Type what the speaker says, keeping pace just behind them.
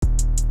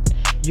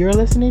You're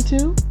listening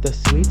to the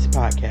Sweets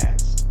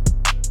Podcast.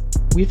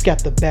 We've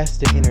got the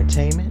best in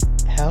entertainment,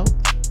 health,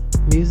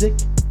 music,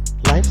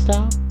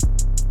 lifestyle.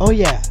 Oh,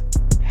 yeah,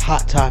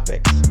 hot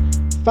topics.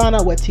 Find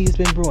out what tea's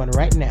been brewing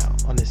right now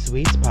on the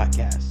Sweets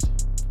Podcast.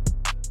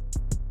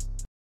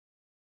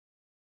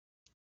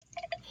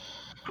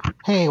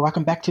 Hey,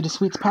 welcome back to the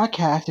Sweets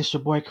Podcast. It's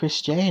your boy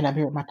Chris J, and I'm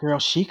here with my girl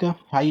Sheikah.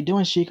 How you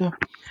doing, Sheikah?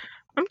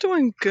 I'm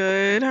doing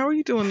good. How are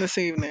you doing this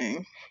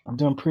evening? I'm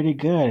doing pretty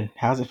good.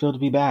 How's it feel to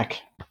be back?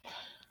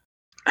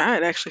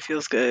 It actually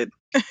feels good.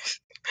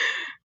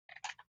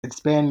 It's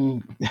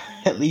been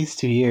at least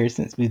 2 years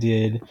since we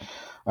did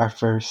our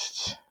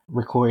first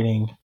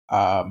recording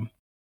on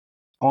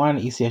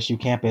ECSU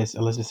campus,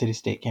 Elizabeth City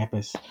State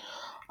campus.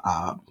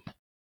 Um,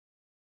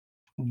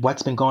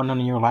 what's been going on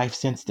in your life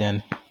since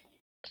then?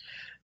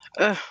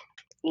 Ugh,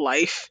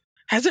 life.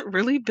 Has it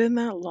really been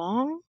that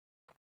long?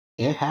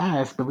 It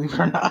has, believe it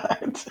or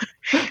not.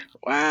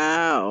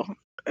 Wow.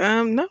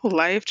 No,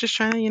 life. Just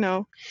trying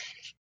to,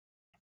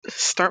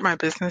 start my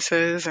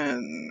businesses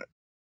and,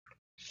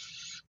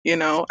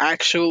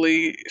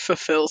 actually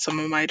fulfill some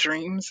of my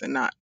dreams and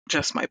not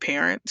just my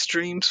parents'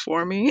 dreams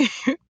for me.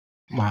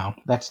 Wow,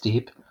 that's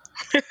deep.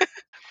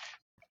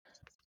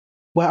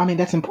 Well, I mean,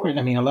 that's important.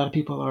 I mean, a lot of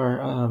people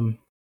are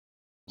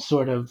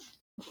sort of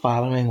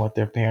following what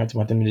their parents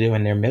want them to do,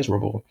 and they're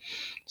miserable.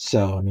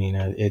 So, I mean,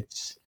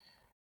 it's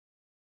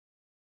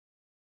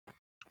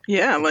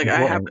Yeah, like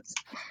important.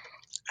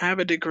 I have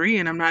a degree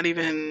and I'm not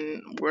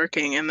even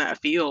working in that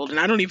field and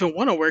I don't even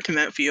want to work in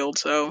that field,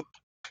 so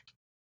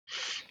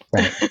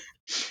Right.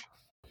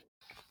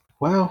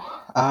 Well,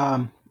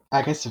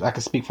 I guess if I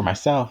could speak for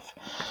myself.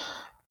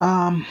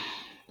 Um,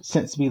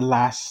 since we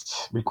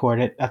last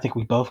recorded, I think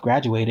we both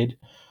graduated.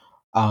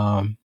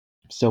 Um,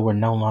 so we're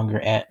no longer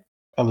at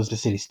Elizabeth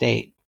City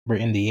State. We're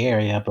in the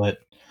area, but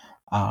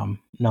no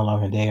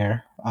longer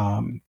there.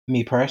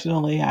 Me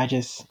personally, I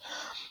just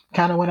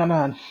kind of went on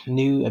a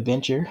new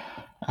adventure,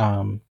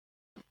 um,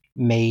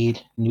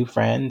 made new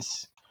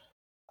friends,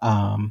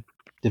 um,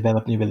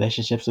 developed new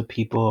relationships with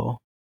people,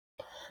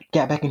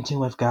 got back in tune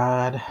with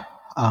God.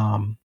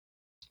 Um,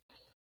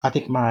 I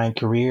think my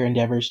career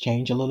endeavors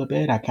changed a little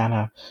bit.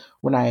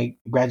 When I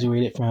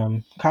graduated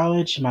from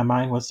college, my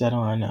mind was set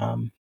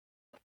on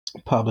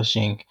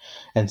publishing,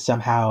 and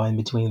somehow in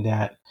between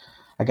that,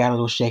 I got a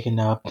little shaken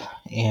up,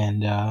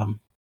 and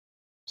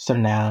so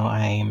now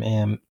I'm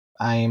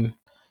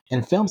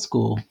in film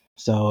school.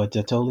 So it's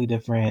a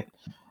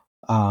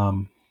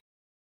um,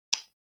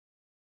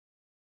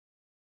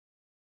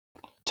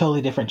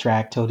 totally different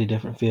track, totally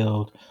different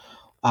field.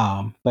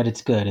 But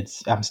it's good.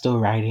 I'm still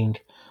writing.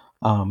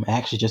 I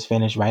actually just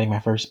finished writing my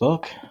first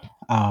book.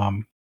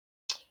 Um,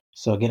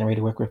 so getting ready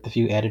to work with a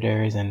few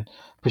editors and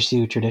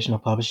pursue traditional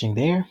publishing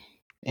there,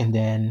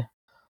 and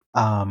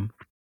um,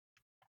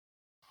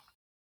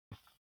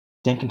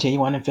 then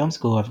continue on in film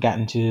school. I've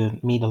gotten to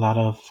meet a lot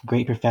of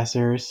great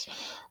professors.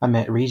 I'm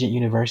at Regent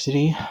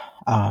University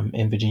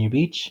in Virginia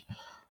Beach,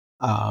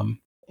 um,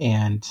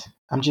 and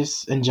I'm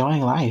just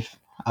enjoying life.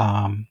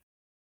 Um,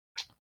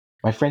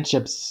 my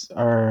friendships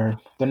they're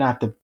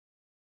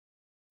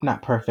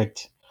not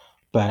perfect,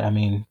 but I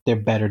mean they're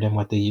better than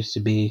what they used to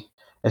be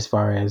as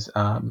far as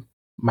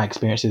my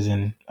experiences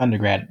in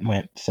undergrad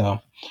went. So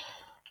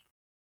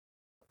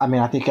I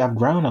mean I think I've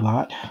grown a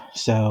lot.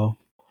 So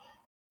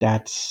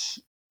that's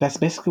that's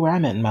basically where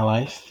I'm at in my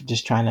life.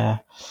 Just trying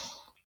to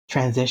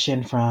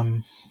transition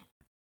from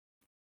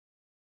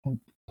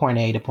point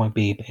A to point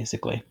B,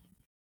 basically.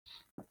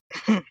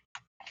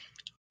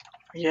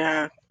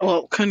 yeah.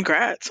 Well,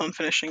 congrats on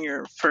finishing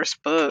your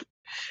first book.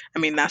 I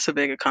mean, that's a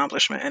big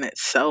accomplishment in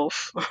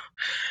itself.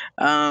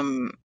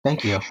 Um,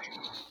 Thank you.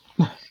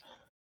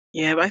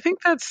 yeah, but I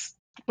think that's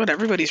what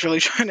everybody's really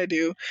trying to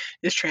do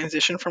is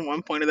transition from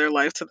one point of their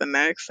life to the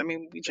next. I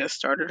mean, we just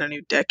started a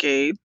new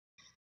decade,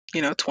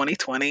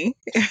 2020.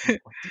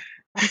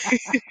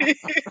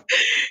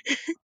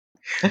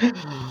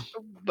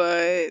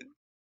 But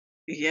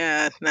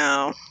yeah,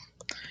 no,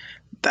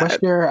 What's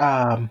that,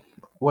 your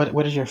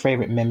what is your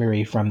favorite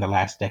memory from the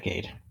last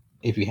decade,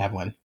 if you have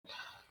one?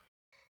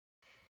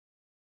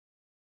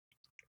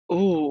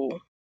 ooh,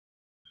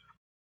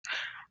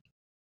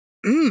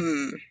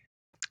 mm,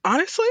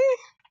 honestly,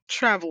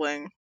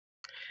 traveling.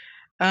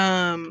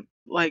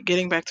 Like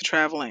getting back to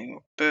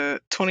traveling.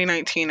 The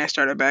 2019 I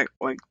started back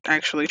like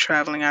actually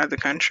traveling out of the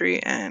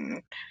country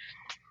and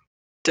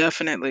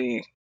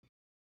definitely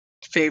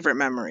favorite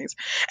memories.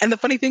 And the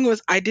funny thing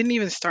was I didn't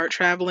even start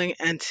traveling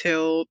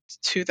until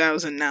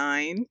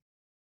 2009.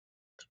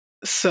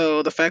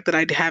 So the fact that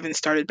I haven't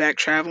started back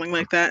traveling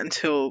like that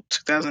until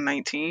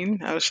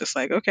 2019, I was just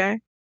like, okay.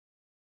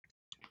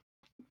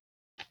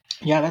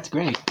 Yeah, that's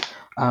great.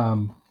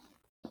 Um,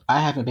 I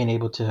haven't been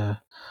able to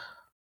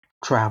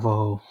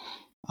travel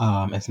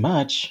as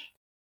much.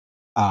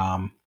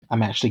 I'm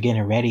actually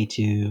getting ready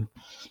to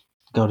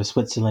go to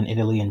Switzerland,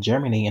 Italy, and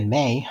Germany in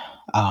May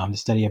to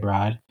study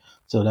abroad.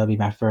 So that'll be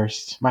my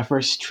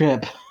first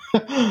trip.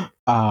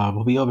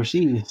 Will be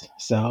overseas.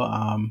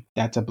 So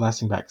that's a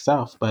blessing by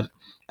itself. But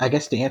I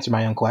guess to answer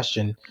my own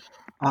question,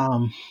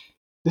 Um,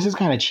 this is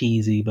kind of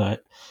cheesy,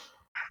 but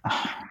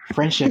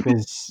friendship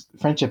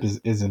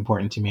is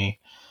important to me.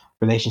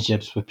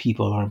 Relationships with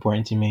people are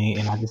important to me,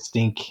 and I just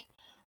think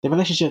the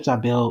relationships I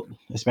built,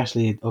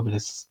 especially over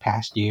this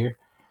past year,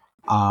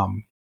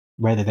 um,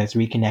 whether that's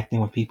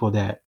reconnecting with people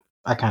that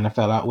I kind of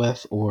fell out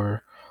with,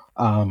 or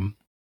um,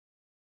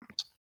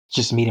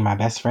 just meeting my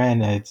best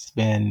friend, it's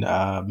been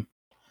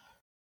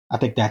I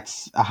think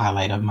that's a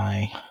highlight of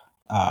my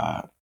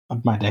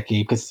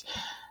decade because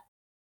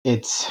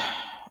it's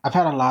I've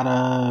had a lot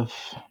of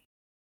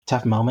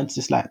tough moments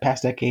this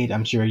past decade.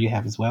 I'm sure you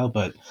have as well,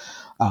 but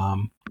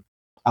um,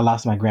 I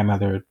lost my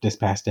grandmother this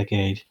past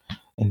decade,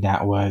 and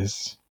that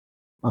was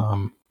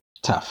um,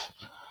 tough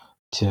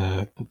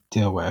to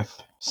deal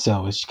with.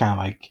 So it's kind of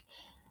like it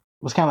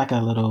was kind of like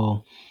a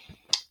little,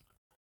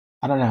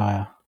 I don't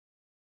know,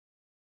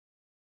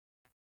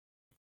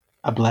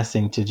 a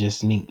blessing to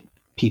just meet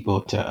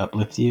people to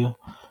uplift you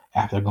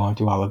after going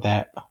through all of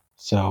that.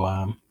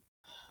 So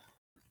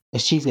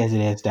as cheesy as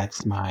it is,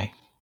 that's my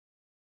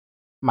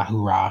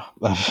hoorah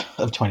of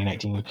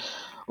 2019,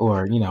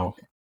 or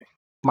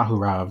my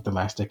hoorah of the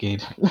last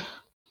decade.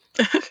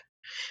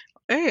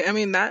 Hey, I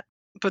mean that,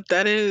 but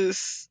that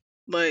is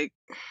like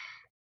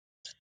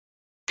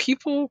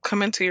people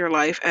come into your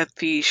life at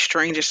the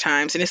strangest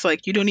times, and it's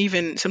like you don't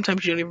even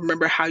sometimes you don't even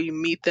remember how you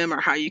meet them or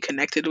how you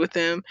connected with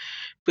them,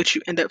 but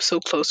you end up so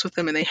close with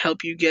them, and they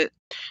help you get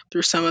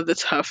through some of the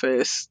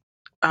toughest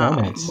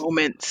Moments.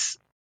 moments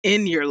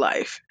in your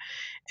life.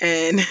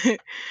 And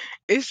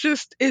it's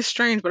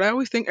strange, but I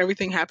always think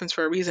everything happens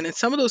for a reason. And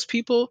some of those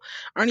people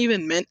aren't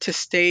even meant to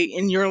stay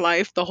in your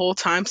life the whole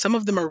time. Some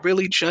of them are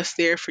really just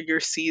there for your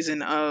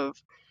season of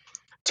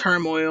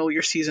turmoil,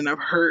 your season of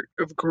hurt,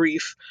 of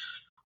grief,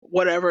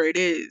 whatever it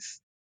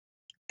is.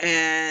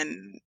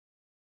 And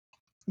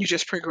you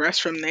just progress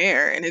from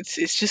there. And it's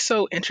just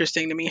so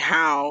interesting to me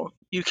how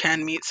you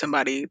can meet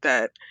somebody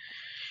that,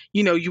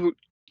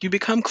 you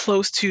become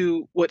close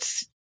to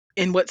what's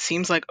in what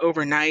seems like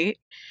overnight,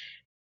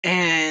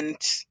 and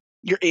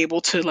you're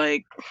able to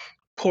like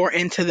pour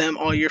into them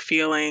all your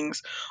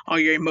feelings, all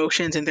your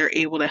emotions, and they're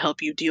able to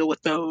help you deal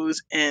with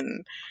those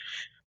and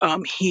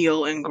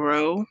heal and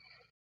grow,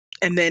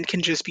 and then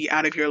can just be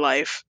out of your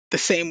life the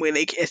same way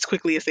they as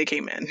quickly as they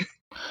came in.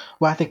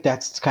 Well, I think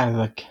that's kind of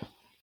like,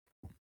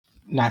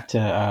 not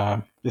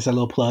to there's a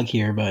little plug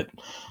here, but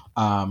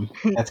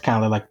that's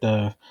kind of like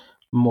the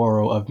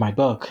moral of my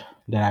book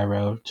that I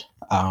wrote,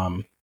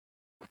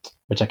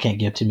 which I can't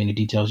give too many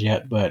details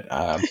yet, but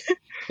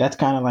that's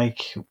kind of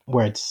like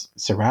where it's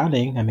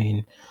surrounding. I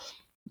mean,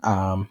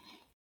 um,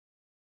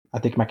 I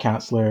think my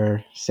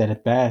counselor said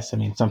it best. I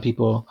mean, some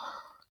people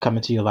come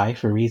into your life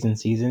for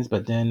reasons, seasons,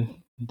 but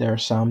then there are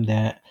some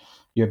that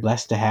you're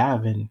blessed to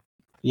have, and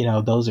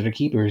those are the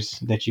keepers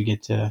that you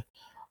get to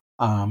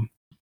um,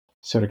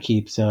 sort of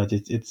keep. So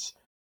it's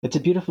a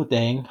beautiful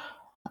thing.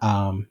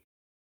 Um,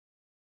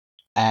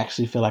 I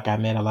actually feel like I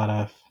met a lot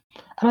of.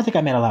 I don't think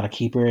I met a lot of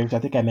keepers. I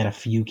think I met a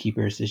few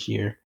keepers this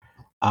year.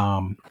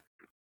 Um,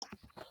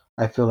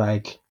 I feel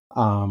like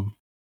I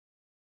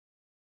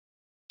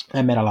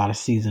met a lot of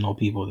seasonal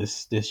people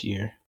this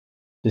year,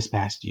 this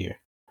past year.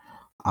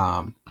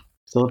 Um,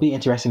 so it'll be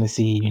interesting to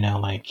see,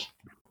 like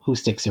who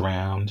sticks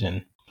around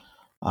and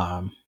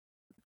um,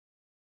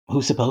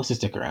 who's supposed to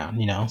stick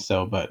around.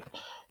 So but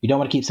you don't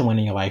want to keep someone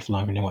in your life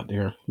longer than what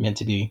they're meant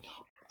to be.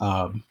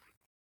 Um,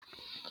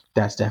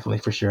 that's definitely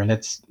for sure, and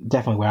that's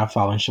definitely where I've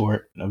fallen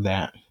short of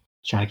that.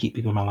 Trying to keep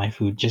people in my life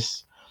who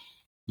just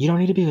you don't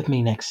need to be with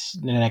me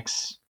the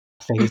next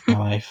phase of my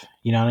life.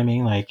 You know what I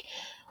mean? Like,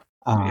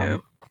 Yeah.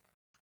 um,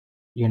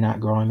 you're not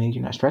growing me,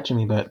 you're not stretching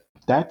me, but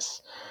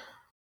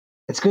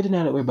it's good to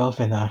know that we're both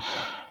in a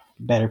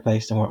better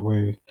place than what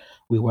we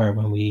were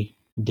when we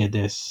did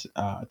this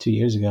 2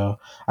 years ago.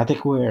 I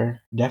think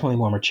we're definitely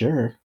more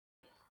mature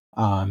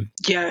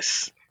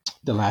Yes.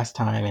 the last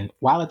time. And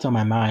while it's on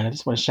my mind, I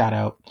just want to shout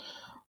out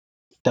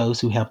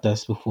those who helped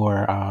us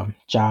before,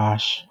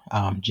 Josh,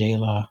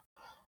 Jayla,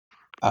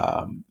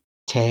 um,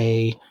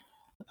 Tay,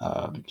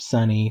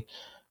 Sunny.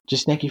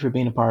 Just thank you for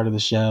being a part of the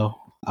show.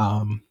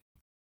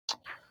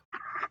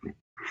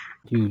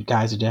 You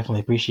guys are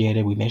definitely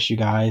appreciated. We miss you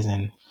guys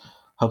and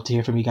hope to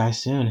hear from you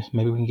guys soon.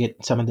 Maybe we can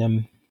get some of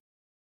them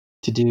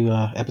to do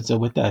an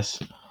episode with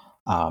us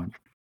um,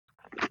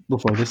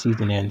 before this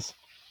season ends.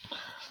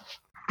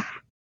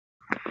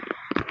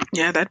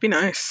 Yeah, that'd be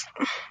nice.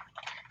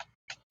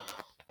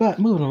 But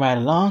moving right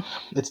along,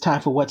 it's time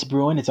for What's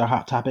Brewing. It's our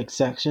Hot Topics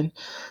section.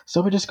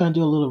 So we're just going to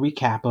do a little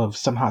recap of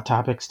some hot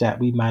topics that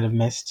we might have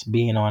missed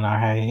being on our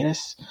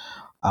hiatus.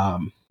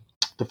 Um,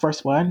 the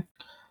first one,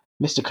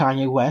 Mr.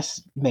 Kanye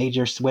West,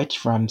 major switch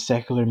from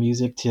secular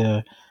music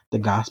to the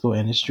gospel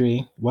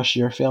industry. What's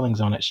your feelings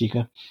on it,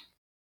 Shika?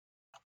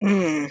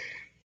 Mm.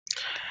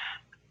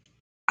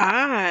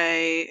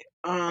 I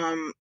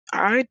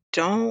I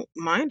don't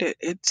mind it.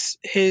 It's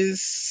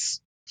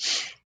his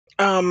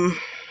um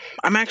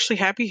I'm actually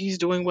happy he's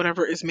doing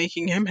whatever is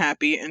making him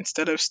happy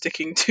instead of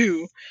sticking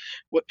to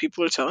what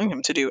people are telling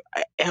him to do.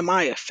 Am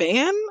I a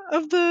fan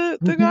of the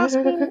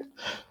gospel?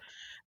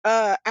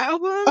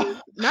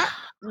 Album, not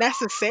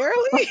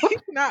necessarily,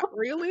 not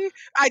really.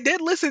 I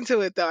did listen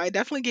to it though. I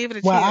definitely gave it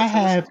a Well, I chance to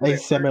listen have to a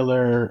it for.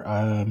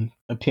 similar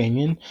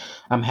opinion.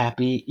 I'm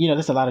happy.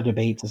 There's a lot of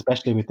debates,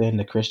 especially within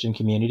the Christian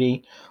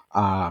community,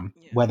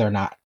 Yeah, whether or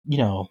not,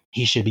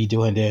 he should be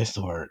doing this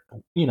or,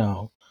 you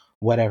know,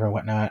 whatever,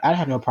 whatnot. I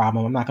have no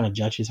problem. I'm not going to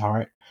judge his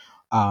heart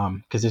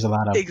because there's a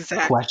lot of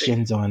exactly.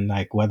 questions on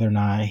like whether or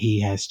not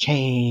he has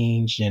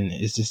changed and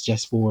is this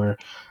just for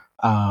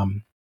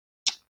um,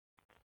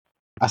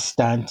 a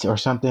stunt or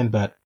something.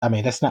 But I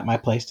mean, that's not my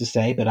place to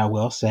say, but I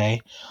will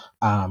say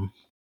um,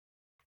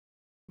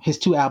 his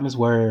two albums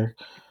were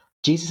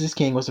Jesus is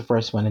King was the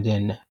first one, and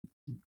then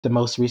the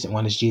most recent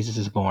one is Jesus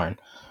is Born.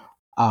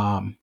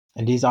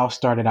 And these all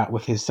started out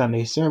with his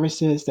Sunday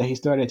services that he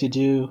started to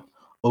do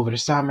over the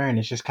summer, and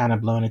it's just kind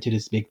of blown into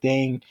this big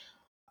thing.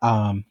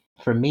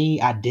 For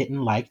me, I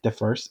didn't like the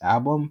first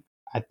album.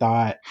 I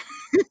thought,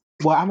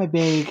 well,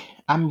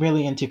 I'm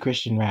really into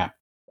Christian rap.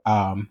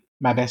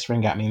 My best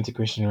friend got me into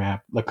Christian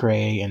rap,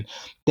 Lecrae, and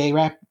they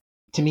rap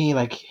to me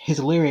like his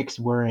lyrics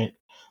weren't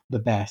the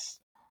best.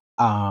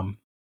 Um,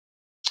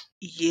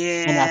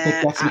 and I think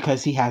Yeah, that's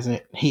because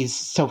he's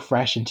so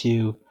fresh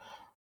into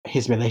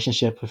his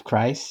relationship with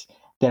Christ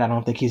that I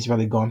don't think he's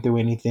really gone through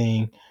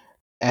anything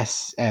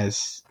as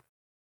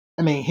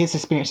I mean his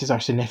experiences are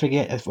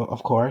significant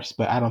of course,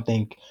 but I don't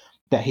think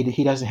that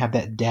he doesn't have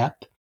that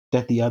depth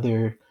that the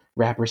other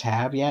rappers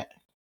have yet.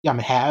 Yeah, I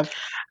mean have.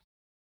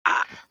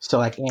 I, So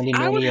like Andy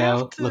I would have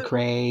Mineo, to.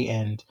 Lecrae,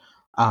 and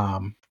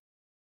um,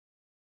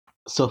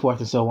 so forth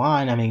and so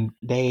on. I mean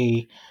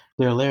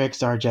their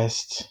lyrics are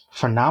just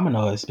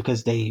phenomenal. It's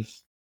because they've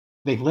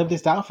lived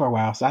this out for a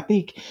while. So I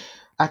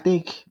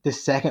think the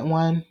second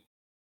one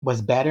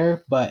was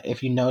better, but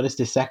if you notice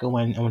the second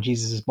one when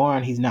Jesus is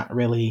born, he's not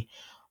really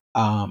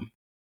um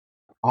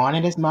on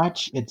it as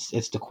much.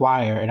 It's the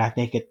choir, and I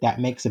think that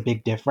makes a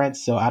big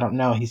difference. So I don't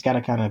know. He's got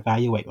to kind of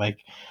evaluate like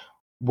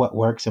what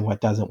works and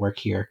what doesn't work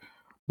here.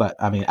 But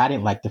I mean, I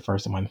didn't like the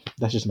first one.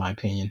 That's just my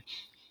opinion.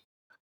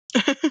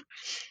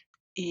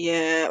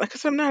 Yeah, like I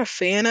said, I'm not a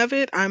fan of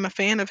it. I'm a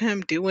fan of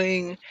him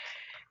doing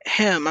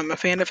him. I'm a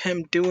fan of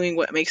him doing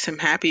what makes him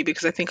happy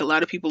because I think a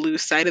lot of people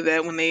lose sight of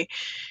that when they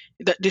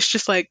that it's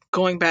just like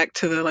going back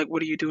to the like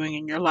what are you doing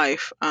in your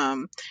life?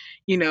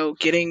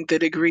 Getting the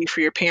degree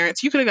for your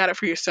parents. You could have got it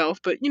for yourself,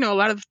 but a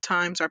lot of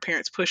times our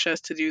parents push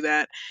us to do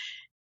that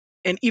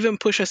and even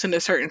push us into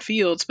certain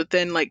fields, but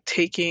then like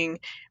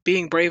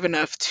being brave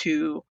enough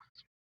to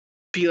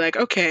be like,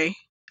 okay,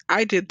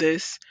 I did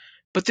this,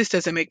 but this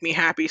doesn't make me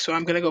happy, so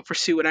I'm gonna go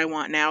pursue what I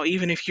want now,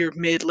 even if you're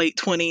mid, late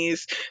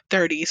 20s,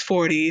 30s,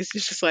 40s.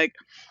 It's just like,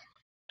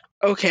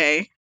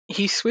 okay,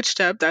 he switched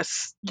up.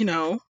 That's,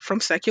 from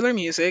secular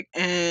music,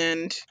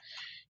 and,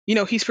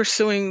 he's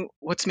pursuing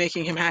what's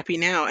making him happy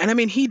now. And I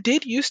mean, he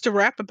did used to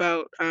rap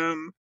about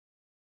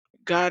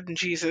God and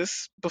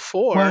Jesus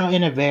before. Well,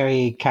 in a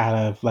very kind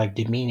of like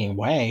demeaning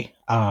way.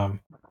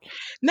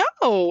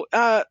 No,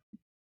 uh,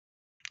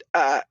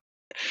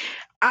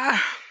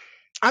 I,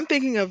 I'm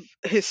thinking of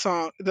his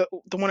song, the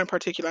one in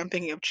particular. I'm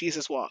thinking of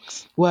Jesus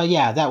Walks, Well,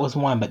 yeah, that was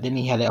one, but then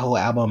he had that whole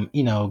album,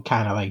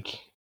 kind of like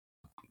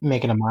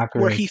making a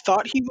where mockery. he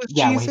thought he was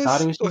Yeah, when he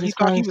thought it Jesus was or he Jesus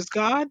thought he Christ, was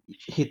God.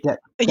 that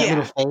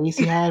little Yeah, phase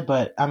he had.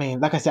 But I mean,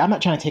 like I said, I'm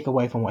not trying to take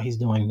away from what he's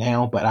doing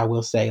now, but I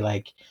will say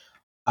like,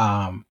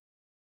 um,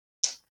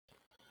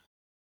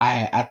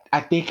 I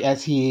think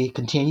as he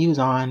continues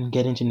on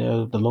getting to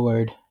know the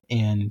Lord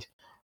and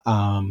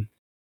um,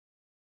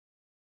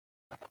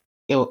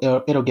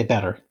 it'll get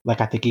better.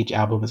 Like I think each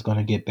album is going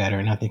to get better,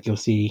 and I think you'll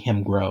see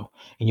him grow,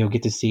 and you'll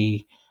get to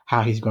see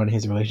how he's grown in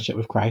his relationship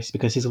with Christ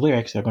because his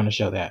lyrics are going to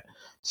show that.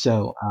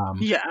 So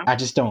yeah,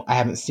 I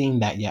haven't seen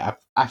that yet.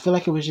 I feel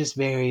like it was just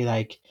very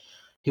like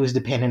he was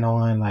dependent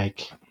on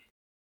like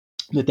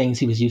the things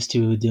he was used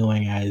to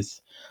doing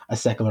as a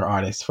secular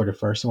artist for the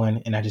first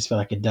one, and I just feel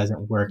like it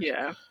doesn't work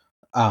yeah.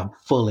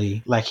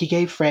 fully. Like he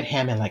gave Fred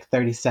Hammond like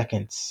 30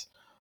 seconds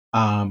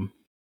um,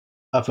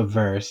 of a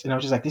verse, and I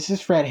was just like, "This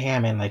is Fred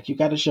Hammond. Like you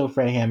got to show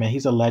Fred Hammond.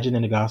 He's a legend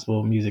in the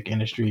gospel music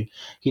industry.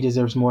 He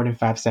deserves more than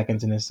 5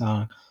 seconds in this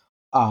song."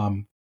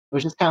 It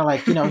was just kind of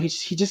like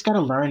he just got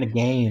to learn the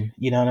game.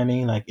 You know what I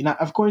mean? Like,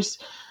 of course,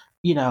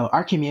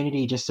 our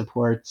community just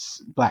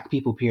supports Black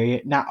people.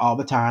 Period. Not all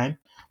the time,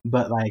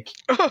 but like,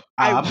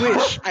 I um,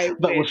 wish, I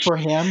but wish. for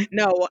him,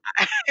 No,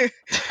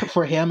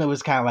 for him, it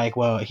was kind of like,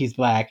 well, he's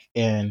Black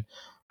and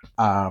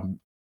um,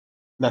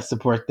 let's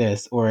support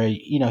this. Or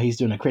he's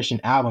doing a Christian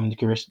album. The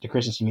Christian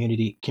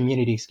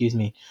community, excuse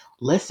me,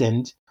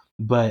 listened,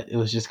 but it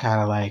was just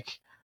kind of like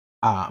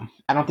I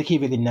don't think he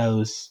really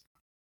knows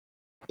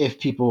if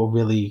people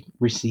really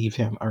receive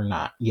him or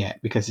not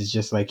yet because it's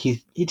just like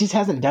he just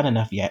hasn't done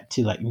enough yet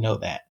to like know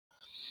that.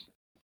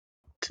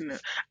 to know.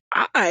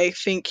 I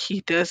think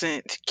he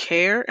doesn't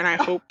care, and I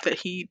hope that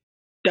he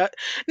does.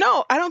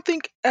 No, I don't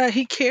think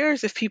he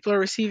cares if people are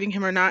receiving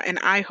him or not, and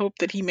I hope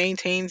that he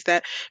maintains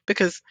that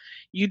because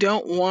you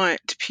don't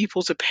want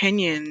people's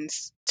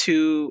opinions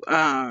to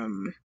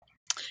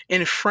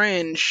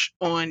infringe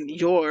on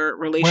your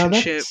Well,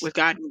 relationship that's with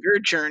God and your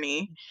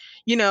journey.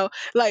 You know,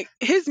 like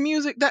his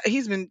music that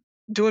he's been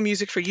doing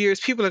music for years,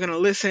 people are going to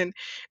listen.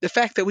 The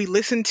fact that we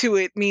listen to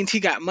it means he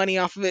got money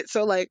off of it.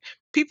 So like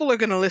people are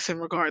going to listen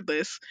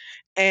regardless.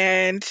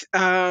 And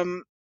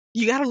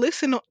you got to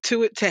listen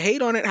to it to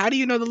hate on it. How do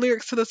you know the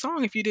lyrics to the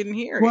song if you didn't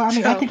hear well. it? I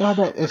mean, I So think all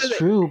that what is is it?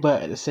 true,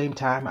 but at the same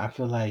time, I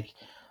feel like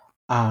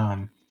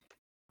um,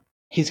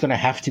 he's gonna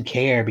have to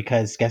care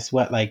because guess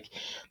what? Like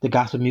the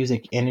gospel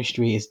music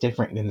industry is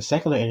different than the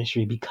secular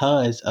industry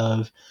because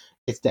of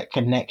it's that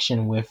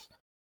connection with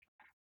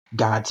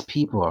God's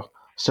people.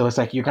 So it's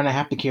like you're gonna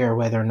have to care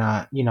whether or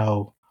not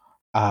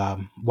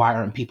why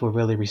aren't people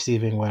really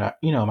receiving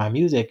my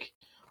music,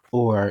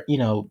 or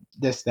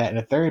this, that, and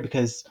the third,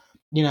 because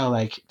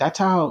like that's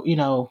how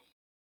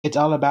it's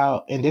all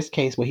about. In this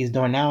case, what he's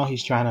doing now,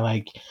 he's trying to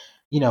like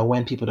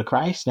win people to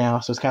Christ now.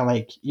 So it's kind of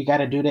like you got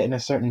to do that in a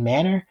certain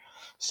manner.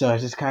 So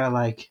it's just kind of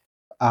like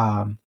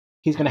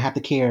he's gonna have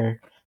to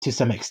care to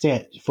some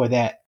extent for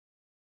that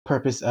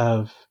purpose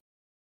of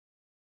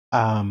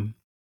um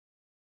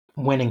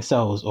winning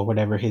souls or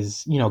whatever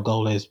his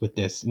goal is with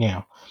this.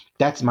 Now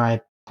that's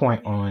my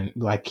point on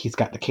like he's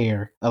got to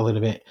care a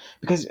little bit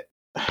because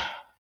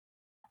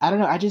I don't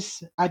know, I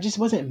just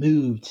wasn't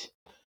moved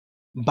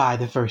by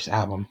the first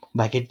album.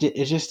 Like it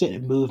just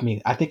didn't move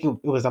me. I think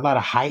it was a lot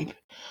of hype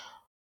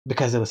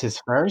because it was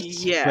his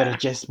first, but Yeah.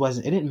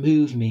 it didn't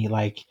move me.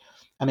 Like,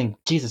 I mean,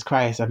 Jesus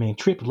Christ, I mean,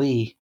 Trip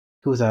Lee,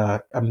 who's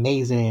a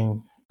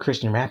amazing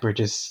Christian rapper,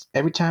 just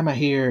every time I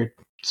hear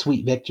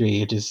Sweet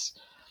Victory, it just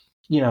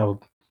you know,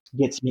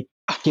 gets me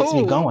gets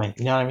me Oh, going.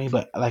 You know what I mean?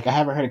 But like I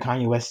haven't heard a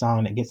Kanye West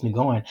song that gets me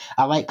going.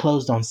 I like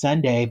Closed on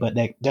Sunday, but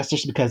that's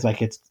just because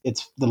like it's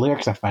the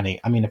lyrics are funny.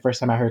 I mean, the first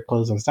time I heard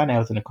Closed on Sunday, I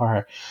was in the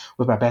car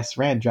with my best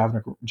friend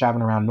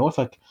driving around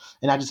Norfolk,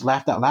 and I just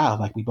laughed out loud.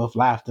 Like we both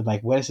laughed. And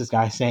like, what is this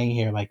guy saying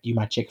here? Like, you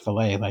my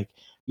Chick-fil-A? Like,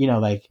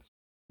 like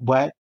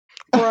what?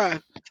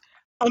 bruh.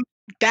 Um,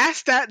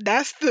 that's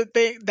the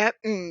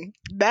thing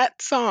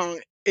that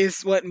song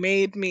is what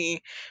made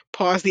me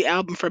pause the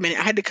album for a minute.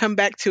 I had to come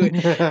back to it.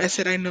 I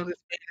said, I know this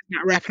man is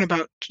not rapping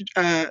about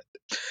uh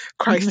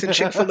Christ and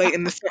Chick-fil-A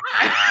in the song.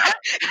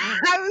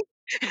 I was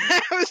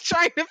I was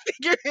trying to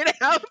figure it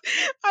out.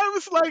 I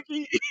was like,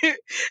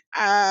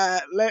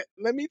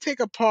 let me take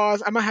a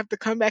pause. I'm gonna have to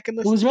come back and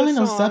It listen was to the really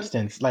no song.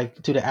 substance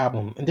like to the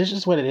album, and this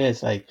is what it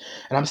is. Like,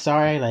 and I'm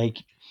sorry, like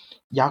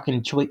y'all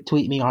can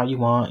tweet me all you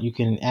want. You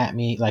can at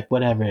me like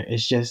whatever.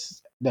 It's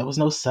just there was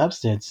no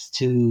substance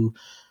to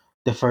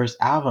the first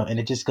album, and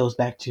it just goes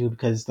back to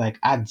because like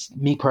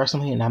me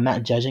personally, and I'm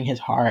not judging his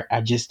heart.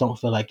 I just don't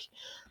feel like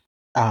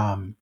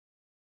um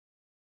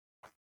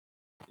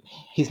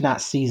he's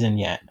not seasoned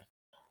yet.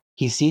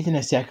 He's seasoned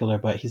as secular,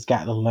 but he's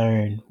got to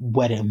learn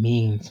what it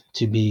means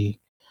to be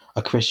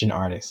a Christian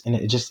artist, and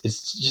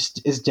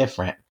it's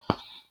different.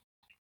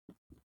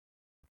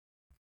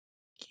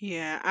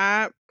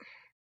 Yeah,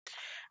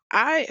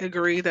 I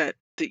agree that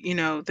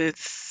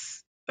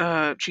that's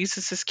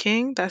Jesus is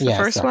King. That's the Yeah,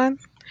 first so one.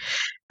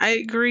 I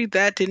agree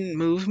that didn't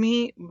move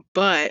me,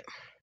 but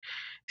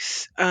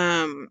s-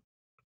 um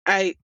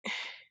I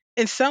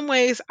in some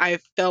ways I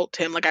felt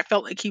him. Like I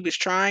felt like he was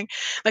trying.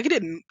 Like it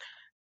didn't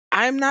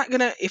I'm not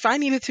gonna if I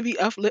needed to be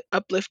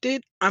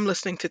uplifted, I'm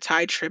listening to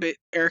Ty Tribbett,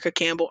 Erica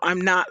Campbell.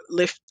 I'm not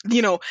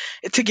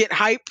to get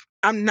hype,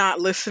 I'm not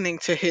listening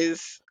to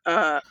his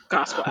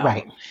gospel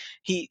right. album.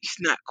 He's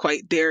not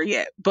quite there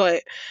yet.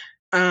 But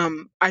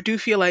I do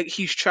feel like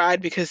he's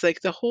tried because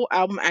like the whole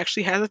album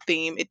actually has a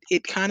theme.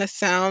 It kind of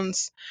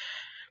sounds,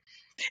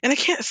 and I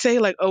can't say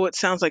like, oh, it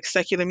sounds like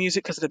secular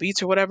music because of the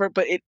beats or whatever,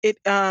 but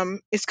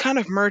it's kind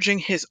of merging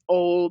his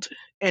old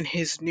and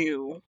his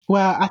new.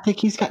 Well, I think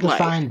he's got to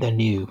Like, find the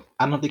new.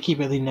 I don't think he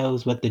really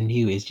knows what the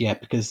new is yet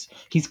because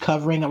he's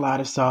covering a lot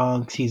of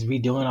songs. He's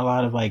redoing a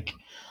lot of like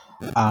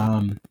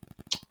um,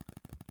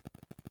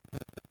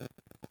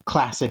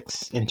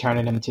 classics and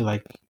turning them into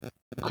like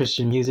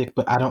Christian music.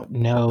 But I don't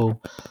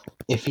know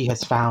if he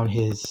has found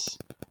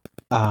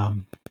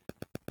um,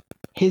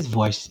 his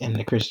voice in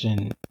the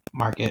Christian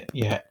market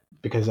yet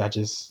because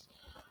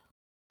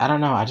I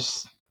don't know.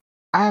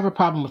 I have a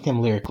problem with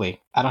him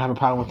lyrically. I don't have a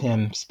problem with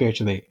him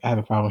spiritually. I have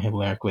a problem with him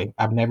lyrically.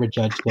 I've never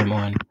judged him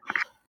on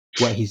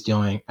what he's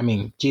doing. I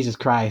mean, Jesus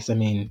Christ. I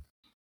mean,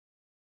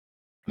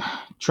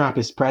 Trump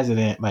is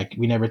president. Like,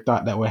 we never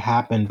thought that would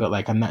happen, but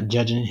like, I'm not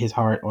judging his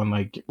heart on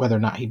like whether or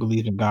not he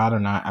believes in God or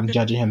not. I'm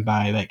judging him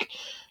by like,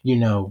 you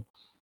know,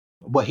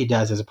 what he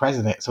does as a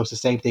president. So it's the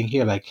same thing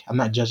here. Like, I'm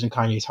not judging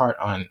Kanye's heart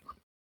on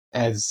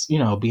as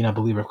being a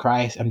believer of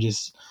Christ. I'm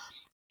just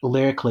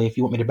lyrically, if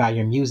you want me to buy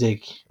your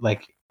music,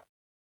 like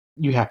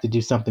you have to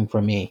do something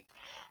for me.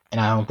 And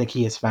I don't think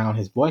he has found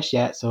his voice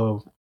yet.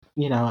 So,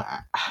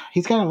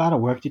 he's got a lot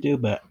of work to do.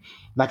 But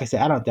like I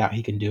said, I don't doubt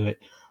he can do it.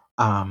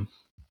 Um,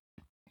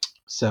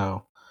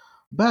 so,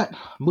 but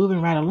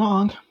moving right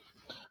along,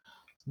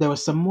 there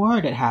was some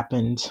more that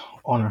happened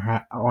on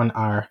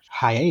our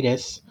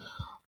hiatus.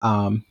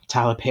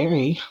 Tyler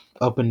Perry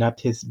opened up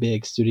his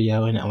big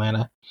studio in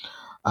Atlanta,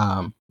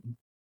 um,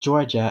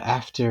 Georgia,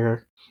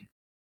 after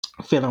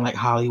feeling like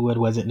Hollywood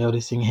wasn't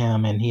noticing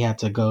him and he had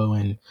to go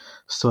and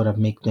sort of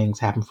make things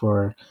happen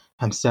for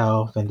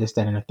himself and this,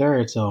 that, and the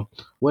third. So,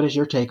 what is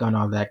your take on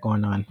all that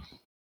going on?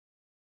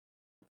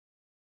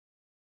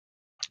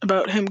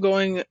 About him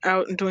going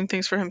out and doing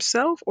things for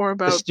himself, or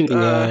The about him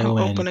studio and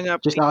opening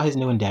up just all his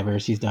new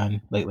endeavors he's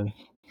done lately.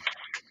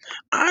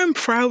 I'm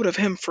proud of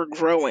him for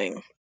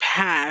growing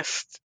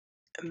past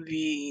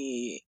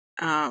the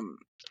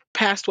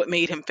past what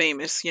made him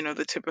famous, you know,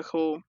 the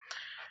typical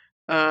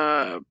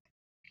uh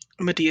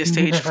Medea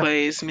stage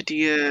plays,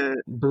 Medea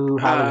Boo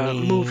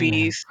Halloween and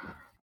movies.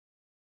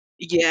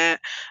 Yeah.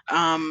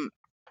 Um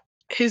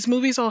his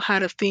movies all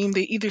had a theme.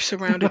 They either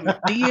surrounded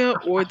Medea,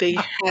 or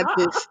they had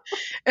this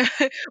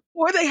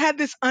or they had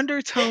this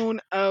undertone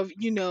of,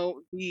 you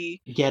know,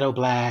 Ghetto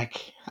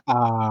Black.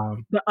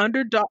 Um, the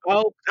underdog.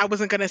 Oh, I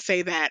wasn't gonna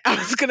say that. I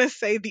was gonna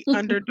say the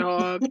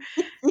underdog,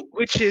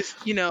 which is,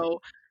 you know,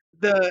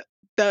 the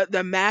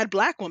the mad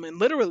black woman.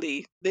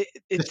 Literally, the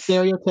it's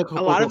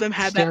a lot of stereotypical them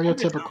had that stereotypical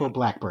undertone.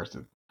 black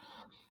person.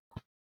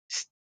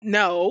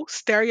 No,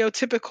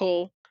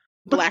 stereotypical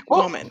black Oh,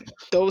 woman.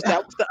 Those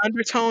That was the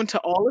undertone to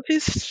all of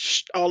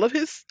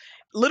his,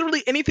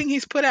 literally anything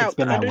he's put it's out.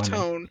 been The that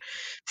woman. undertone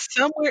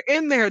somewhere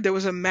in there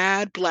was a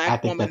mad I black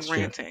think woman that's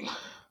true. ranting,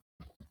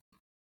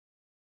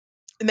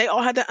 and they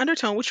all had that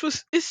undertone, which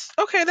was is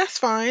okay. That's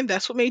fine.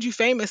 That's what made you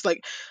famous.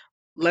 Like,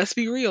 let's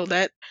be real.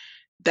 That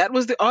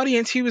was the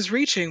audience he was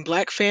reaching.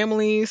 Black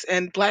families,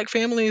 and black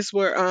families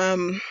were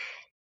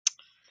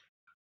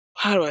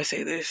how do I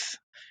say this?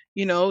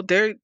 You know,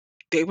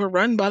 they were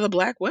run by the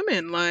black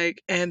women,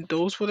 like, and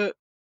those were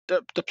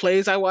the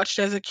plays I watched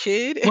as a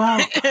kid.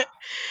 Well,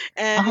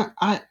 And I,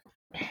 I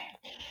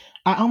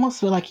I almost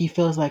feel like he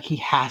feels like he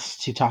has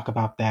to talk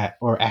about that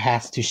or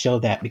has to show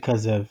that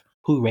because of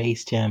who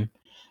raised him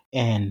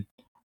and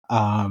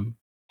um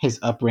his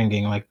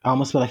upbringing. Like I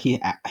almost feel like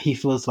he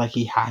feels like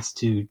he has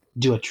to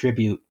do a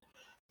tribute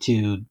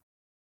to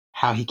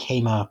how he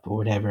came up or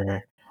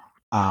whatever.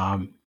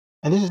 Um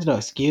and this is no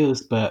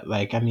excuse, but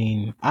like I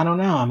mean, I don't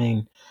know. I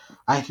mean,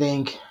 I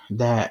think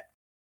that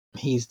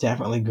he's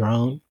definitely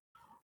grown.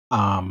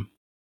 Um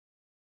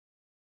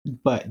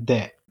but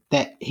that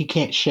he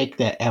can't shake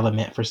that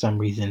element for some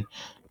reason.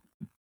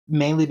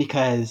 Mainly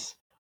because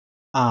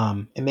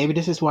and maybe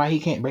this is why he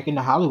can't break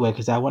into Hollywood.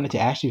 Because I wanted to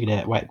ask you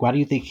that. Why do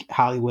you think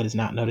Hollywood is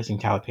not noticing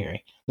Tyler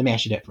Perry? Let me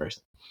ask you that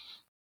first.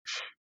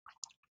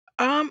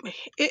 um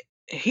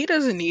he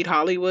doesn't need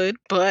Hollywood,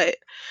 but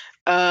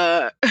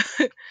uh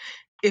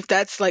if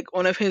that's like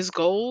one of his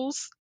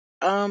goals,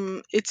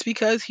 it's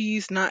because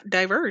he's not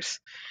diverse.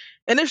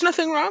 And there's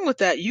nothing wrong with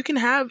that. You can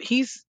have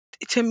he's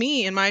To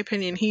me, in my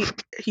opinion,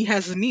 he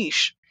has a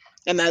niche,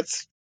 and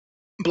that's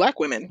black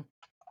women.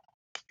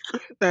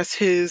 That's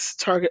his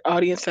target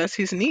audience, that's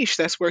his niche,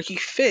 that's where he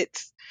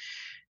fits.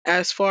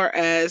 As far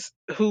as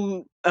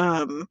who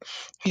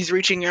he's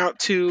reaching out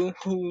to,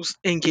 who's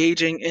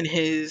engaging in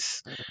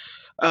his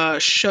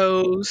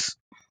shows,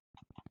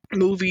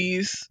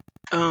 movies,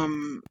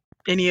 um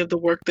any of the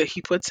work that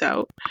he puts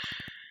out.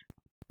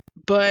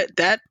 But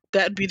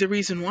that'd be the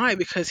reason why,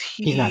 because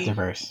He's not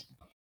diverse.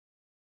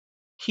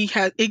 he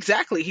has,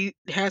 exactly, he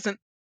hasn't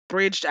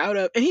bridged out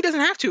of, and he doesn't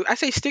have to. I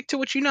say stick to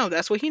what you know.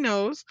 That's what he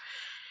knows.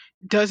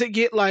 Does it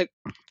get like,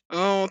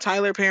 oh,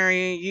 Tyler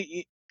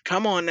Perry,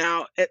 come on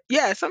now?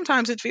 Yeah,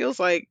 sometimes it feels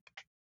like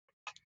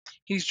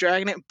he's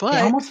dragging it, It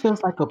but almost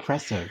feels like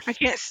I oppressive.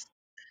 can't.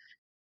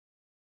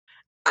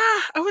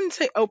 I wouldn't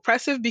say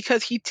oppressive,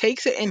 because he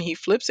takes it and he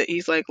flips it.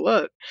 He's like,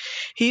 look,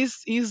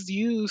 he's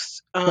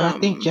used. But I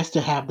think just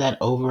to have that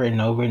over and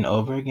over and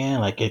over again,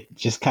 like it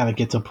just kind of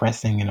gets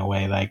oppressing in a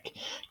way. Like,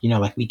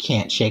 like we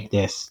can't shake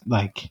this,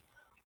 like,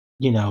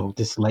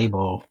 this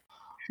label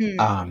Hmm,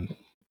 um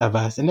of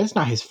us. And it's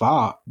not his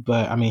fault.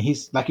 But I mean,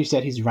 he's like you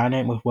said, he's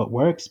running with what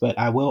works. But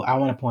I want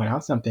to point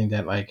out something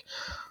that like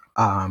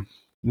um,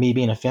 me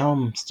being a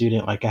film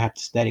student, like I have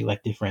to study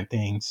like different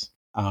things.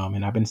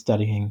 And I've been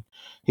studying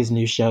his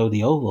new show,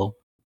 The Oval,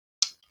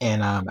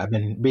 and I've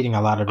been reading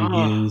a lot of oh,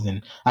 reviews,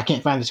 and I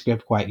can't find the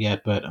script quite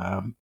yet, but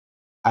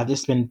I've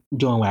just been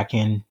doing what I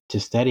can to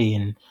study,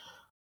 and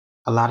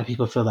a lot of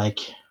people feel like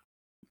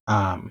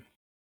um,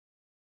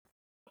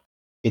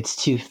 it's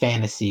too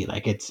fantasy,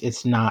 like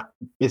it's not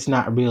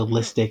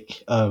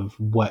realistic of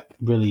what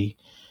really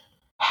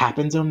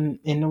happens in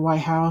the White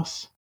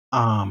House.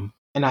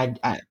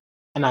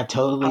 And I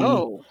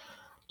totally oh,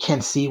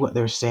 can see what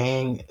they're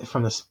saying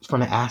from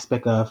the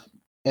aspect of,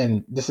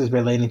 and this is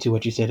relating to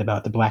what you said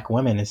about the black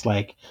women. It's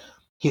like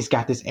he's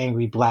got this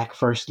angry black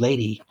first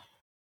lady,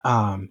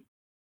 um,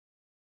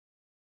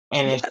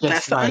 and yeah, it's just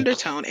that's the like,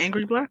 undertone.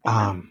 Angry black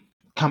woman. um,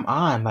 come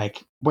on,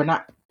 like we're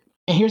not.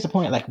 And here's the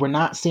point: like we're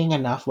not seeing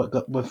enough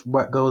with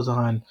what goes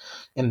on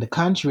in the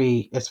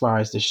country as far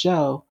as the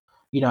show.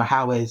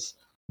 How is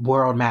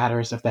World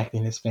Matters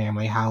affecting his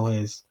family? How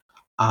is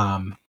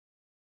um,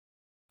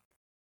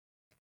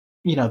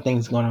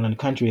 things going on in the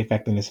country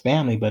affecting his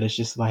family? But it's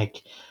just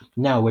like,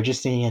 no, we're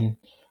just seeing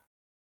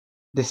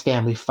this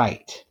family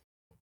fight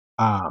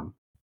um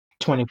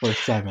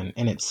 24/7,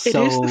 and it's It so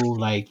is the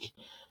like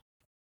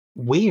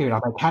weird.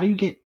 I'm like, how do you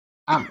get?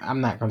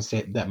 I'm not going to say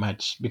it that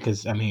much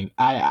because I mean,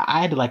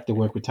 I had to like to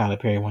work with Tyler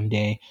Perry one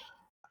day.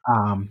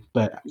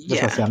 But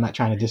that's what I say. Yeah. I'm not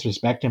trying to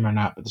disrespect him or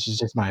not, but this is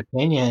just my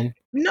opinion.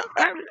 No,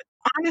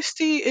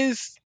 honesty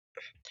is,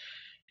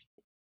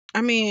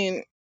 I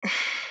mean,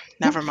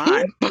 never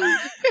mind.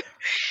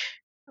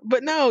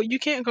 But no, you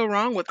can't go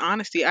wrong with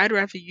honesty. I'd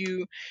rather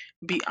you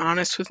be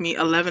honest with me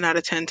 11 out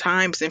of 10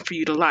 times than for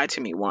you to lie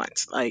to me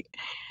once. Like,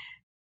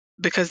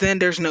 because then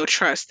there's no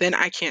trust. Then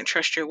I can't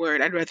trust your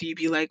word. I'd rather you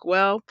be like,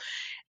 well,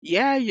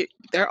 yeah,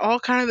 they're all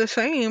kind of the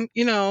same.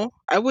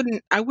 I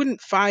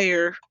wouldn't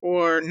fire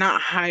or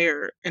not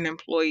hire an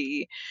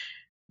employee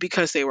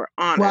because they were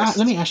Well, let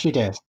honest. me ask you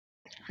this.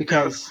 No,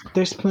 Because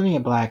there's plenty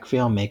of black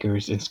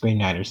filmmakers and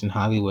screenwriters in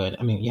Hollywood.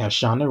 I mean, you have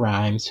Shonda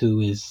Rhimes, who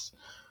is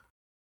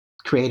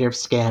creator of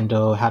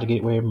Scandal, How to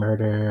Get Away with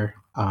Murder,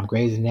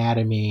 Grey's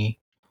Anatomy.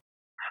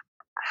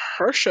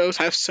 her shows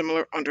have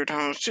similar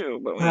undertones too,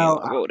 but we ain't Well,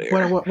 gonna go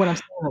there. what I'm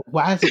saying, like,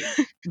 why is it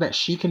that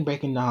she can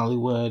break into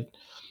Hollywood,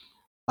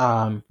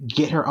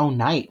 get her own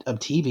night of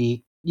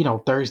TV?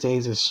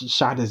 Thursdays is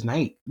Shonda's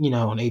night,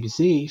 on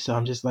ABC. So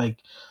I'm just like,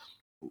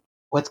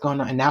 what's going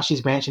on? And now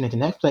she's branching into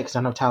Netflix.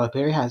 I know Tyler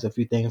Perry has a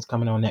few things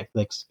coming on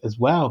Netflix as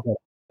well, but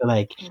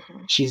like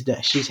Hmm.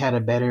 she's had a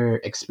better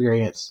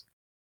experience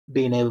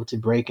being able to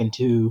break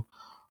into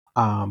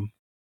um,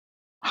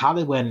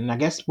 Hollywood. And I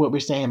guess what we're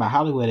saying about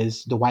Hollywood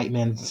is the white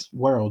man's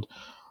world.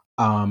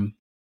 Um,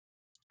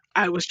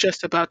 I was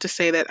just about to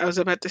say that. I was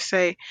about to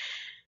say,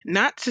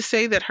 not to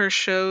say that her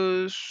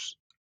shows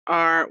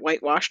are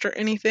whitewashed or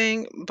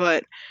anything,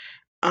 but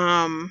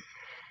um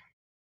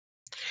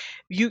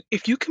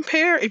if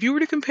you were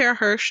to compare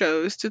her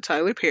shows to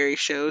Tyler Perry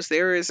shows,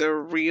 there is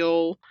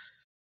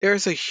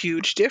a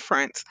huge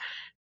difference.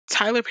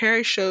 Tyler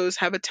Perry shows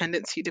have a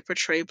tendency to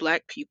portray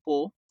black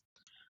people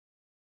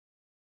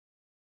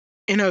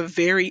in a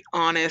very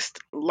honest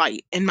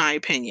light, in my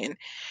opinion.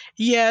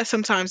 Yeah,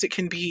 sometimes it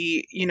can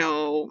be,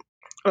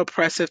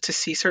 oppressive to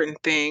see certain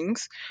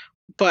things,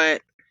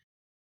 but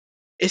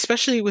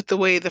especially with the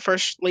way the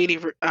first lady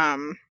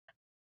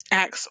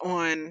acts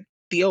on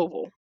the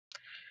Oval.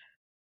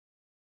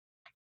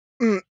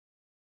 Mm.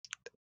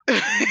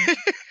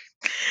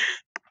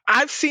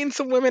 I've seen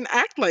some women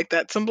act like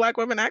that, some black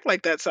women act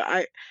like that. So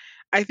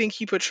I think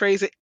he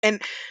portrays it,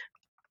 and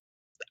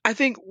I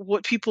think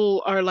what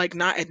people are like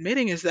not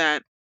admitting is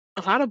that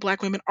a lot of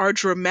black women are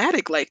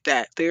dramatic like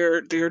that.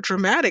 They're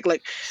dramatic.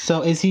 Like,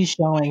 so is he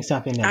showing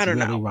something I that's don't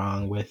really know.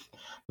 wrong with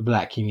the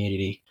black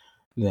community?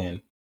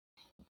 Then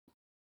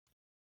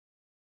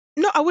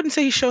No, I wouldn't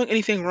say he's showing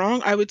anything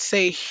wrong. I would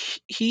say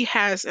he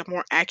has a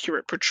more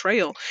accurate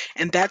portrayal,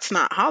 and that's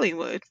not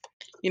Hollywood.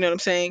 You know what I'm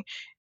saying?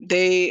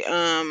 They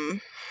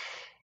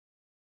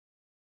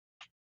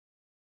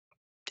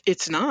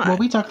It's well, not.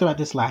 we talked about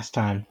this last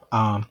time.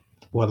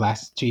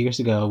 Last 2 years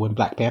ago when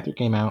Black Panther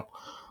came out.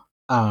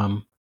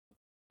 Um,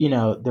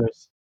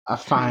 there's a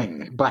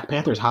fine Hmm. Black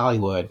Panther's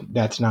Hollywood.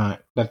 That's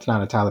not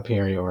a Tyler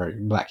Perry or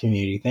Black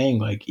community thing.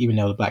 Like even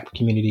though the Black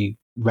community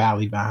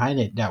rallied behind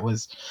it,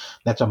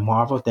 that's a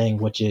Marvel thing,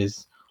 which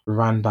is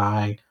run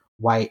by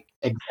white.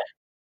 WITE.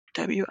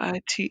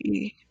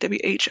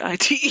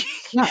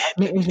 Yeah, I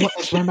mean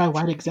it's run by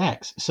white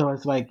execs. So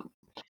it's like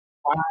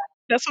why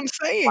That's what I'm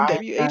saying. why is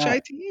that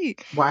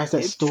WHITE. why is that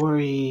It's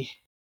story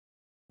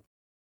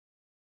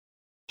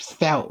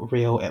felt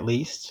real at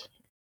least?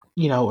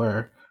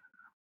 Or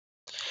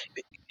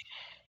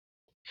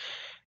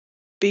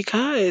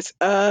because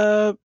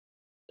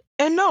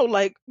and no,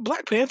 like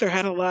Black Panther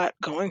had a lot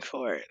going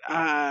for it.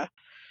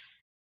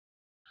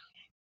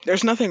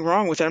 There's nothing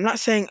wrong with it. I'm not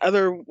saying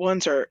other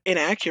ones are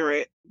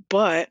inaccurate,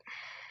 but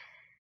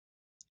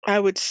I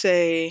would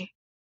say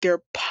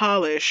they're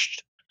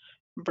polished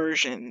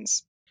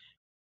versions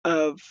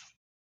of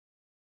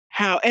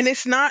how, and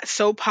it's not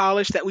so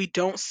polished that we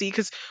don't see,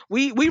 because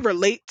we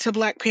relate to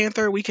Black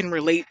Panther, we can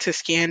relate to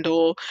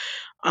Scandal.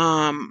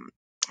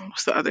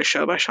 What's the other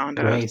show by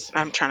Shonda? Grace.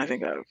 I'm trying to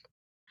think of.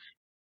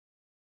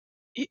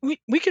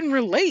 We can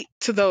relate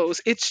to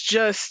those. It's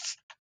just,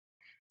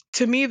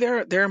 to me,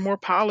 they're more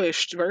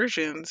polished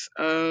versions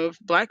of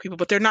black people,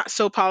 but they're not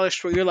so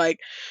polished where you're like,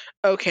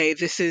 okay,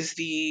 this is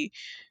the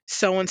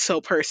so and so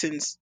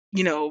person's,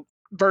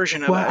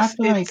 version of Well, us.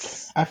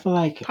 It's I feel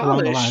like along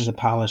the lines polished. of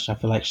polish, I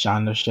feel like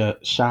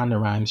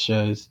Shonda Rhimes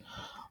shows,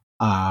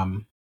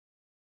 um,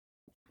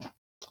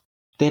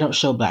 they don't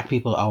show black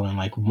people all in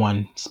like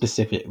one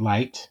specific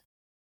light.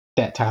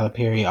 That Tyler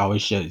Perry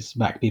always shows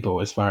black people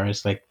as far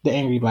as like the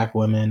angry black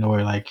woman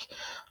or like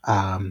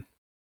um,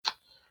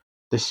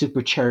 the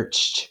super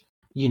churched,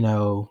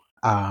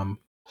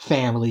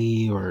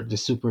 family or the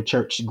super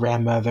church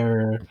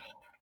grandmother.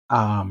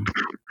 Um,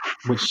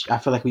 which I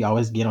feel like we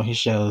always get on his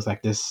shows,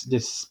 like this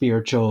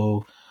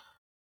spiritual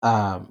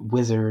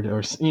wizard or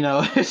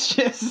it's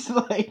just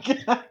like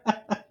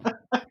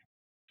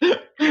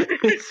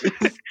it's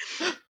just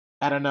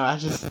I don't know.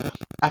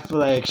 I feel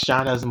like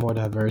Shauna's more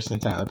diverse than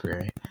Tyler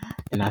Perry,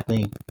 and I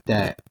think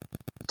that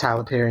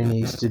Tyler Perry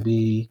needs to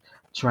be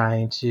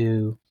trying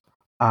to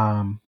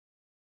um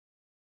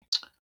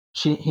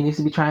he needs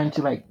to be trying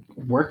to like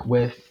work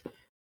with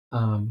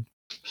um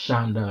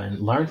Shonda and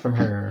learn from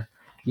her,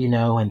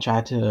 and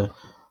try to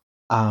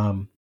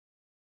um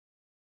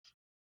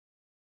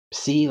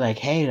see like,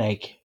 hey,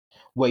 like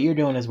what you're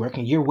doing is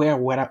working. You're aware of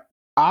what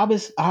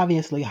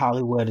obviously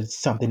Hollywood is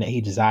something that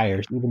he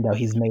desires, even though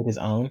he's made his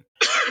own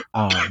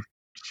um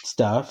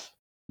stuff.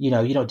 You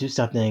don't do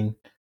something,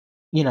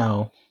 you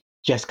know,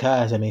 just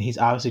cause. I mean, he's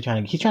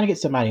trying to get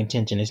somebody's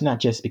attention. It's not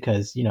just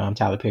because, I'm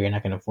Tyler Perry and I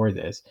can afford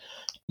this.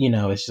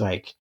 It's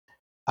like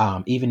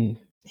even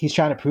he's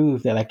trying to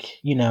prove that like,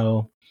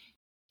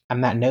 I'm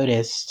not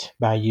noticed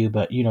by you,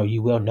 but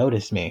you will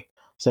notice me.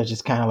 So it's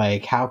just kind of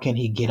like, how can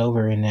he get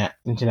over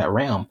into that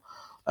realm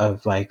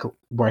of like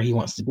where he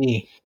wants to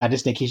be? I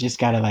just think he's just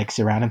got to like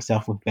surround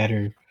himself with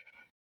better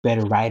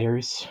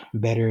writers,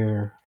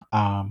 better.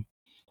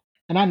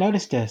 And I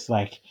noticed this,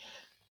 like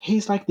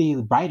he's like the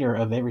writer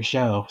of every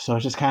show, so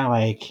it's just kind of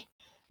like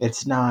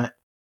it's not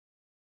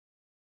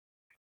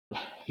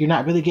you're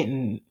not really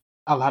getting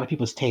a lot of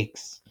people's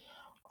takes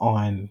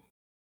on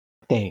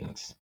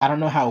things. I don't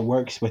know how it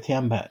works with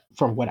him, but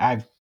from what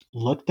I've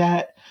looked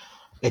at,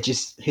 it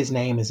just his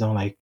name is on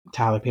like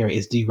Tyler Perry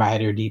is the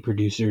writer, the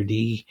producer,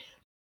 the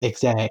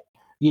exec,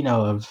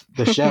 of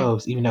the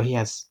shows, even though he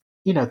has,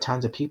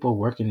 tons of people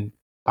working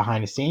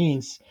behind the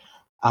scenes.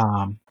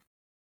 Um,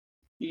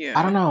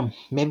 I don't Yeah. know.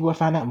 Maybe we'll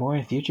find out more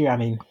in the future. I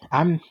mean,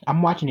 I'm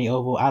watching the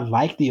Oval. I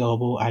like the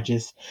Oval. I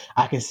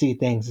can see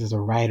things as a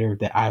writer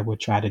that I would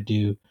try to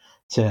do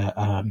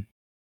to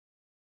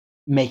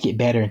make it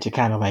better and to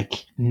kind of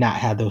like not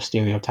have those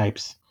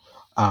stereotypes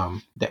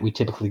that we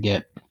typically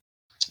get.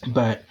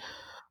 But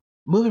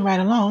moving right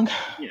along,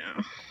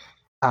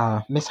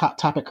 Yeah. Miss Hot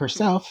Topic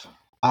herself,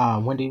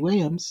 Wendy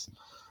Williams,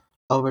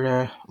 over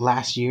the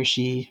last year,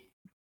 she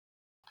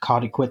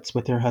called it quits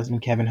with her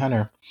husband, Kevin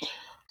Hunter.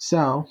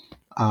 So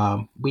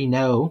we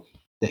know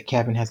that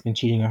Kevin has been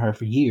cheating on her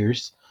for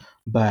years,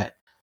 but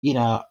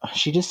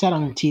she just sat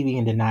on TV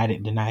and denied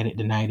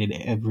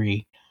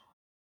it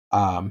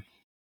um,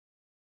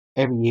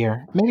 every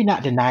year. Maybe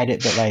not denied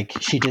it, but like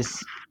she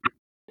just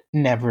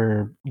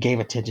never gave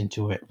attention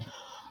to it.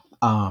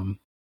 Um,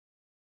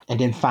 and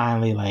then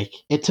finally, like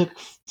it took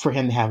for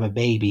him to have a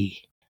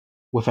baby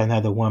with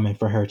another woman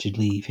for her to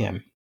leave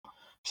him.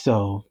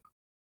 So,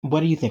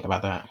 what do you think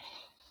about that?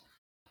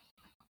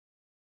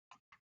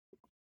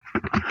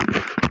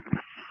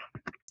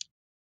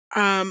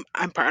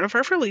 I'm proud of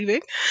her for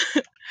leaving.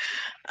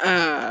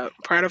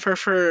 Proud of her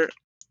for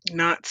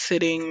not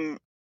sitting,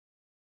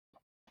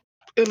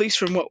 at least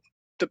from what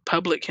the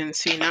public can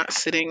see, not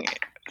sitting,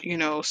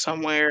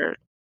 somewhere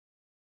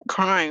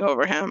crying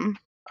over him.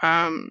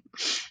 Um,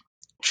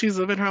 she's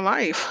living her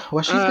life.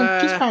 Well,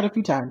 she's cried a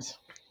few times.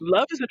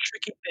 Love is a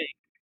tricky thing.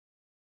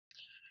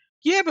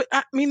 Yeah, but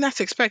I mean that's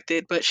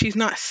expected. But she's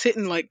not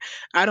sitting like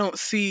I don't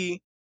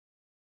see,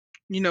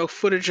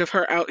 footage of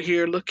her out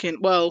here looking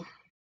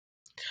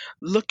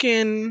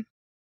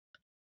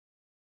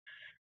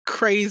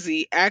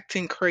crazy,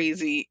 acting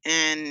crazy,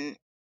 and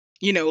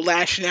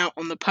lashing out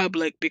on the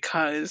public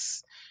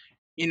because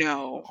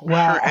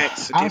Well, her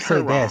ex I'll did say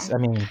her this. wrong.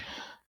 I mean,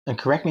 and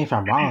correct me if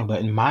I'm wrong,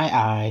 but in my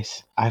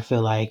eyes, I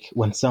feel like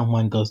when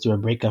someone goes through a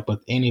breakup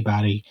with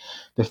anybody,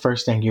 the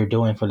first thing you're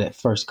doing for that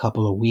first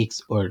couple of weeks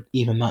or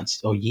even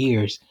months or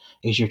years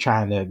is you're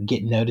trying to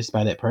get noticed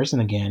by that person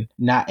again.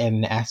 Not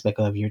in the aspect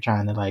of you're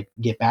trying to like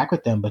get back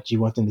with them, but you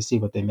want them to see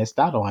what they missed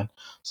out on.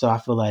 So I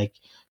feel like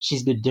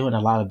she's been doing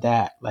a lot of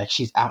that. Like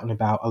she's out and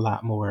about a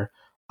lot more.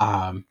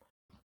 And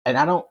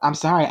I'm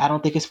sorry, I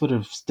don't think it's for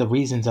the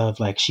reasons of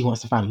like she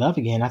wants to find love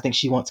again. I think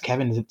she wants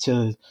Kevin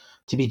to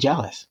be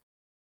jealous.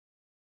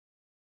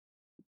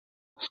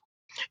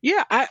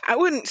 Yeah, I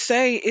wouldn't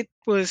say it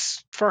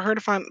was for her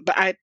to find, but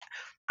I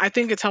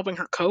think it's helping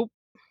her cope.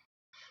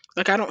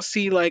 Like I don't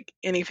see like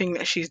anything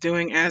that she's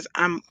doing as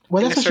I'm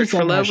Well, in that's a what she search for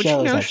said in her love, which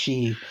shows. Like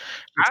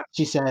I,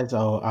 she says,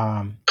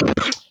 "Oh,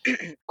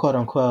 quote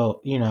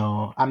unquote,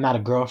 I'm not a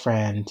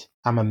girlfriend.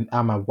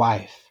 I'm a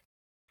wife."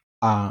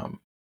 Um,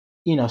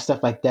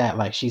 stuff like that.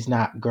 Like she's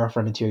not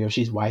girlfriend material.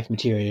 She's wife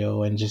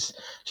material, and just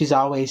she's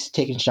always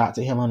taking shots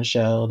at him on the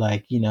show.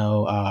 Like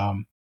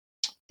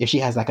if she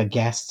has like a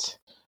guest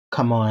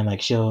come on,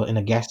 like and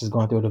a guest is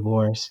going through a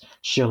divorce,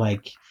 she'll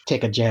like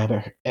take a jab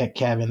at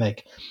Kevin.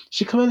 Like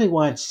she clearly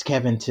wants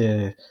Kevin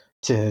to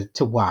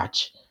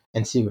watch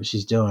and see what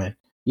she's doing.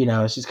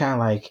 It's just kind of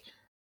like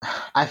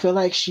I feel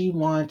like she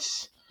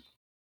wants.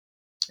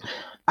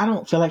 I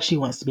don't feel like she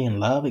wants to be in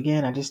love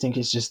again. I just think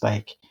it's just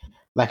like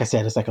I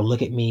said, it's like a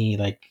look at me,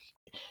 like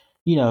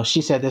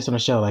she said this on the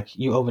show, like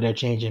you over there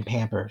changing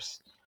Pampers.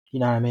 You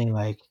know what I mean?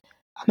 Like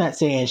I'm not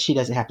saying she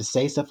doesn't have to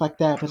say stuff like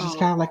that, but it's just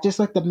kind of like oh just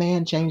like the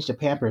man changed the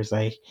Pampers.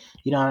 Like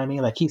you know what I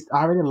mean? Like he's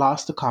already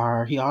lost the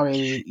car. He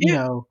already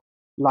yeah.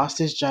 lost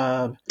his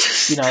job.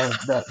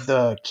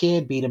 The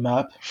kid beat him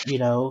up.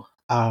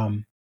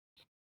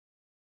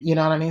 You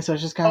know what I mean? So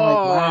it's just kind of like,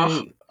 Oh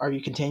why are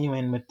you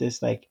continuing with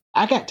this? Like,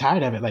 I got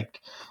tired of it.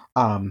 Like,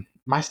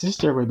 my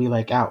sister would be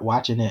like out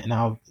watching it,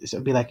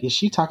 and be like, is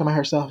she talking about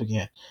herself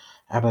again?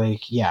 I'd be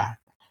like, yeah.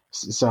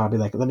 So I'll be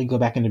like, let me go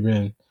back in the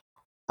room.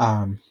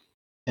 um,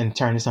 and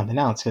turn to something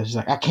else because she's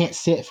like, I can't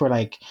sit for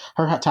like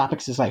her hot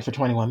topics is like for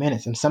 21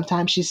 minutes, and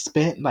sometimes she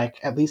spent like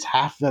at least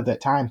half of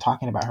that time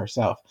talking about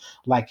herself,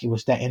 like it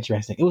was that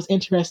interesting. It was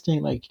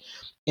interesting like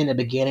in the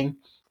beginning,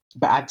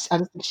 but I just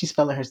think she's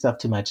feeling herself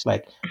too much.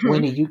 Like Mhm.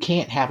 Winnie, you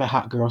can't have a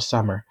hot girl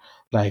summer.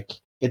 Like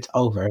it's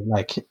over.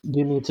 Like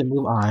you need to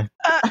move on.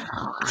 Uh,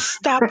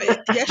 Stop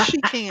it. Yes,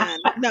 she can.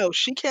 No,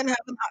 she can have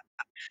a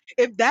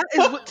if that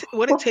is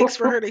what it takes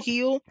for her to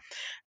heal,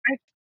 I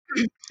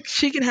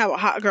she can have a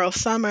hot girl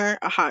summer,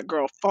 a hot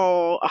girl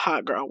fall, a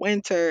hot girl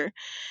winter,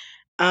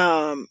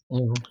 um,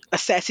 Mhm. a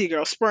sassy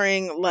girl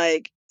spring.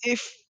 Like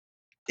if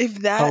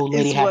that Old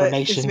lady is what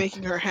is hibernation.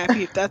 making her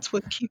happy, if that's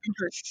what's keeping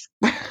her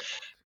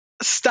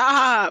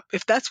stop,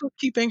 if that's what's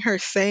keeping her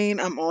sane,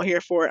 I'm all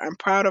here for it. I'm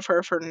proud of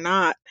her for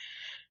not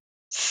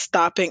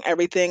stopping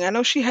everything. I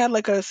know she had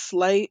like a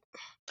slight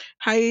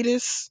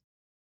hiatus,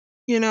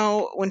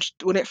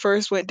 when it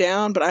first went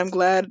down, but I'm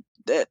glad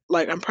that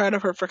like I'm proud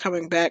of her for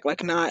coming back,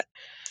 like not,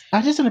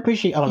 I just don't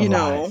appreciate all the you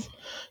know, lies.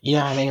 You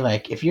know what I mean?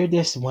 Like, if you're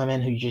this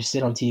woman who just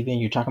sit on TV and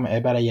you're talking about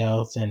everybody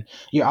else, and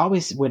you're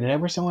always,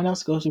 whenever someone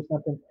else goes through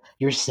something,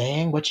 you're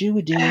saying what you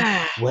would do,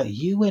 what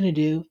you wouldn't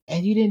do,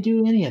 and you didn't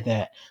do any of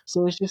that.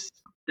 So it's just,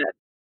 that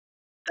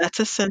that's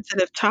a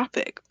sensitive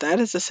topic. That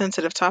is a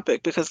sensitive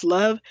topic because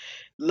love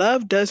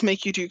does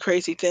make you do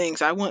crazy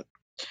things. I want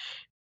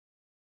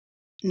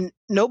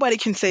nobody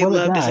can say well,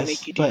 it love doesn't make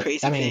does, you do but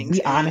I crazy mean, things,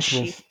 be and honest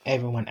she with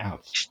everyone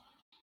else.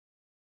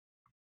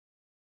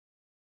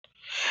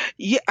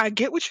 yeah, I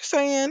get what you're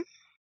saying.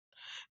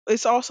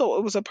 It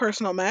was a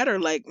personal matter.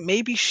 Like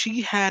maybe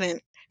she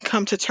hadn't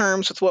come to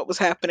terms with what was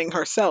happening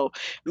herself.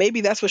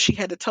 Maybe that's what she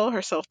had to tell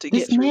herself to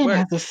This get through man what.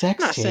 has a I'm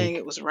sex not saying tape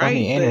it was on right,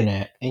 the but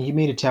internet, and you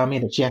mean to tell me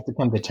that she has to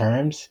come to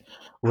terms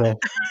with,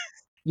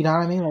 you know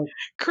what I mean?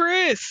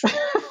 Chris,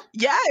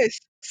 yes,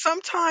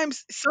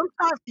 sometimes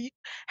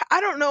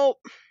I don't know.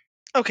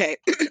 Okay,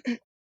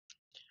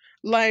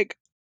 like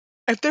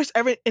if there's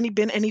ever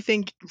been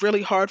anything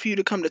really hard for you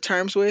to come to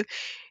terms with,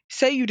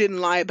 say you didn't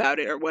lie about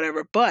it or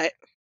whatever, but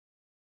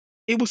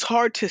it was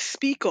hard to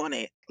speak on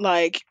it.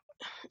 Like,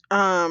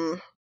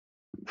 um,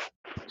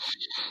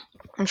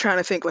 I'm trying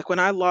to think. Like when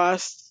I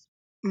lost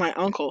my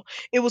uncle,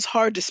 it was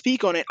hard to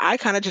speak on it. I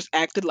kind of just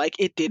acted like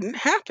it didn't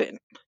happen.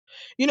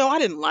 I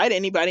didn't lie to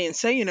anybody and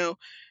say,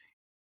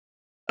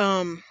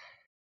 um,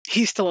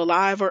 he's still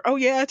alive or, oh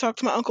yeah, I talked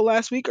to my uncle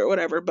last week or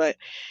whatever. But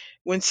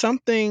when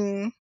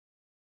something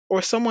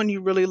or someone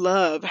you really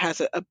love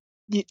has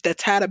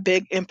that's had a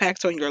big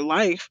impact on your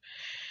life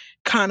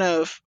kind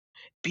of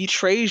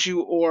betrays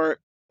you, or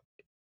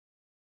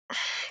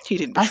he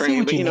didn't I betray see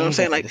you, what but you you know what I'm mean,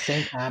 saying? but at Like the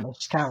same time,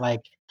 it's kind of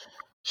like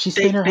she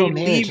they spent her whole they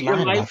marriage leave your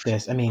lying life about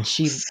this. I mean,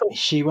 she so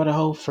she wrote a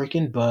whole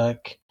freaking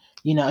book.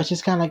 You know, it's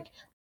just kind of like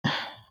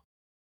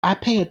I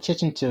pay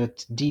attention to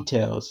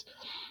details,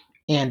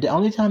 and the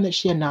only time that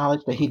she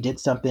acknowledged that he did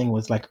something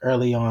was like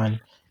early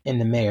on in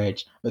the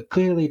marriage. But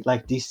clearly,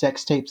 like these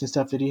sex tapes and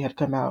stuff that he had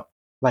come out,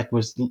 like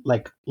was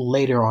like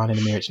later on in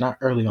the marriage, not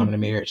early on in the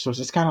marriage. So it's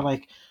just kind of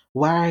like,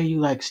 why are you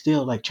like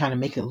still like trying to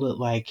make it look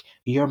like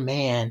your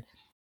man,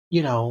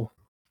 you know,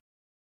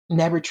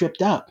 never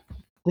tripped up?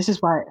 This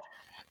is why.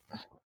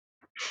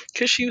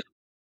 because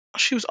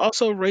she was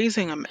also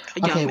raising a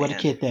Okay, young well, the man.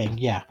 kid thing,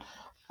 yeah.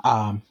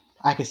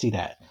 I can see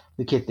that,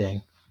 the kid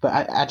thing,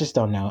 but I just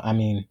don't know. I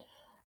mean,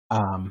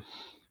 um,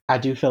 I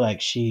do feel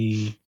like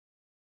she's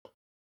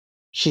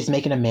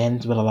making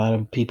amends with a lot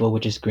of people,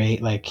 which is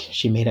great. Like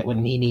she made up with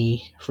Nene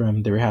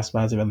from the Real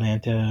Housewives of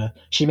Atlanta.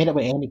 She made up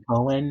with Andy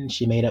Cohen.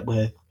 She made up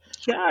with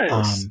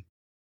Yes. um,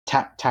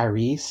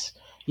 Tyrese.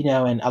 You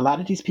know, and a lot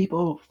of these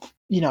people,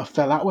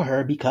 fell out with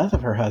her because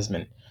of her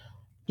husband.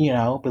 You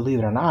know, believe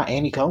it or not,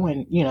 Andy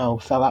Cohen,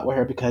 fell out with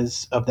her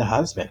because of the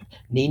husband.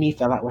 Nene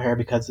fell out with her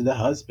because of the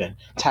husband.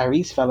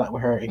 Tyrese fell out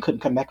with her and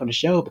couldn't come back on the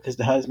show because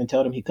the husband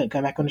told him he couldn't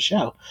come back on the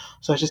show.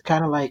 So it's just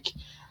kind of like,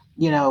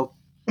 you know,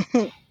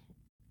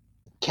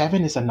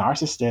 Kevin is a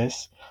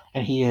narcissist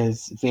and he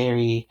is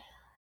very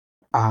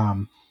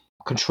um,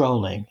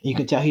 controlling. You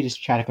can tell he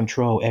just try to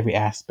control every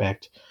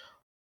aspect.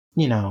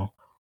 You know,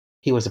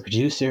 he was a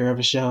producer of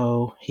a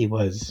show. He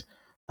was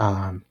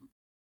um,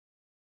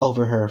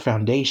 over her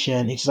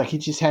foundation. It's just like he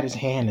just had his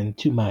hand in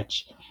too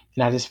much,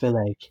 and I just feel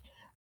like,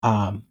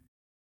 um,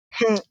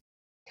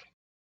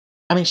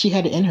 I mean, she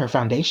had to end her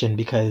foundation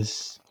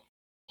because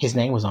his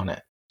name was on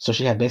it. So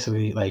she had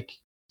basically like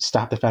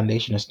stop the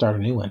foundation and start a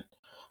new one.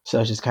 So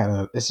it's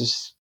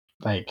just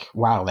like,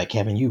 wow, like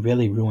Kevin, you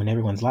really ruined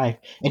everyone's life.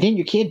 And then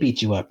your kid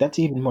beat you up. That's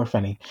even more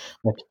funny.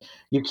 Like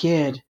your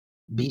kid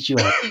beat you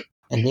up,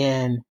 and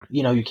then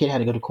your kid had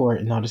to go to court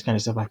and all this kind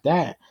of stuff like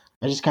that.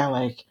 I just kind of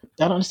like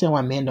I don't understand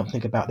why men don't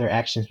think about their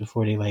actions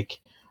before they like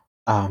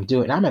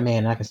do it. And I'm a man,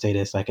 and I can say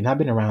this like, and I've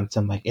been around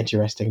some like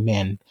interesting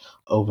men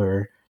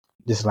over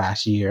this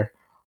last year,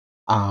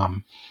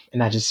 um,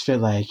 and I just feel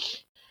like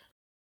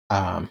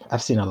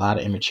I've seen a lot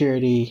of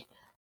immaturity.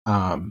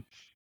 Um,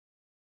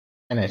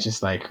 and it's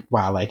just like,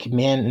 wow, like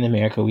men in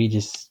America, we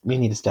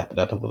need to step it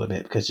up a little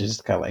bit because it's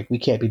just kind of like we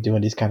can't be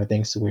doing these kind of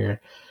things to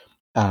where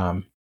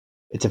um,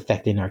 it's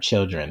affecting our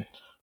children.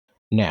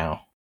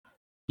 now.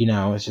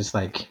 It's just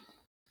like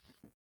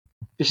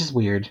it's just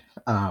weird.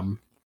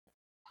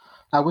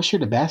 I wish her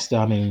the best though.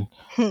 I mean,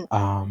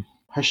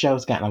 her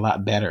show's gotten a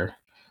lot better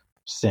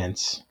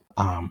since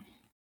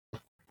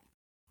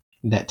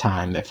that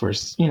time, that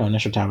first,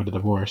 initial time of the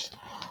divorce.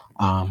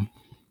 Um,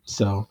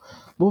 so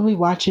we'll be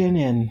watching,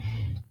 and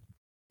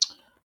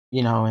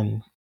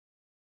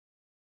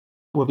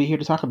we'll be here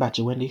to talk about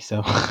you, Wendy.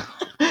 So,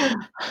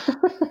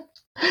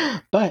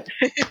 but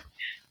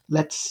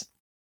let's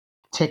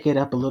take it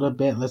up a little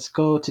bit. Let's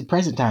go to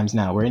present times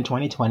now. We're in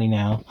 2020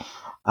 now.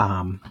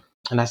 Um,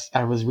 and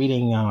I was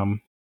reading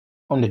on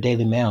the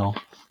Daily Mail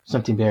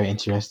something very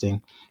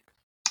interesting.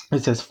 It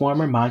says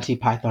former Monty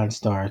Python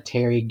star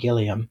Terry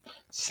Gilliam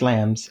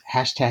slams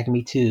hashtag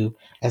Me Too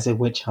as a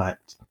witch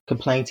hunt,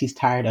 complains he's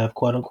tired of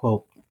quote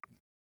unquote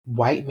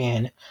white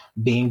men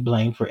being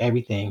blamed for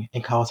everything,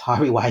 and calls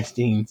Harvey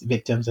Weinstein's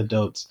victims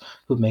adults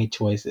who made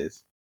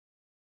choices.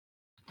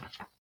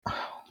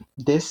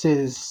 This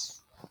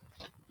is,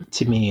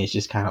 to me, it's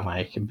just kind of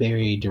like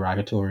very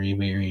derogatory,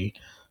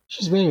 it's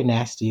just very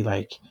nasty.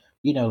 Like,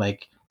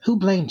 like who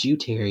blamed you,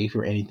 Terry,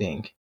 for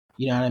anything?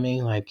 You know what I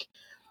mean? Like,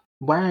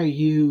 why are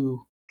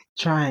you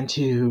trying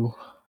to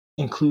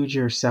include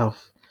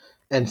yourself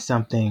in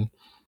something?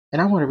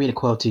 And I want to read a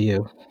quote to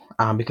you,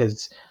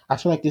 because I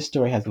feel like this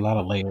story has a lot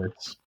of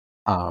layers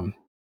um,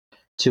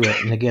 to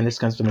it. And again, this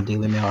comes from the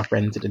Daily Mail, our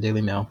friends at the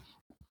Daily Mail.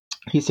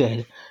 He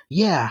said,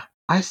 "Yeah,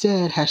 I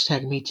said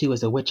hashtag Me Too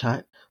is a witch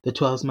hunt," the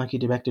 12's Monkey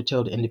director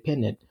told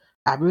Independent.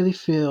 "I really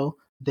feel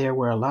there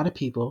were a lot of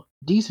people,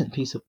 decent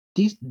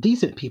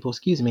people,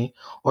 excuse me,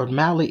 or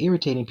mildly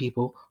irritating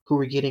people who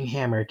were getting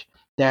hammered.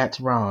 That's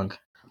wrong."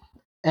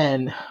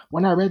 And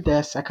when I read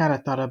this, I kind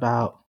of thought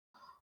about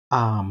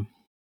um,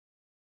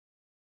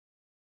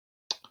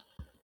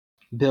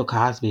 Bill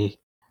Cosby,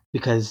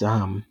 because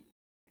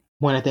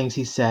one of the things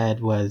he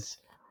said was,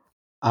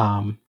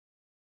 um,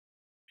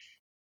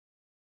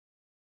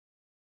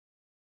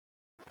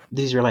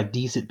 these are like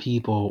decent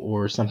people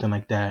or something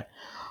like that.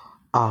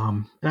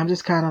 And I'm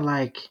just kind of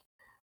like,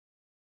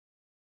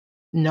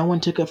 no one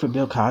took up for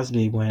Bill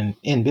Cosby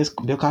and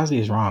Bill Cosby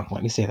is wrong.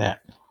 Let me say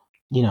that.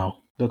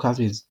 Bill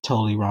Cosby is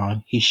totally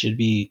wrong. He should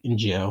be in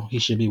jail. He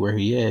should be where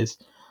he is.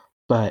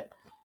 But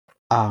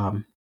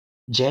um,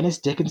 Janice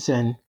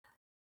Dickinson,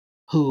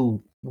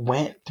 who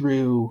went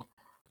through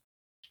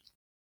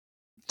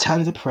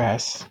tons of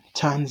press,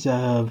 tons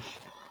of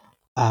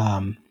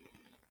um,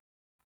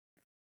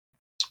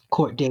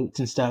 court dates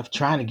and stuff,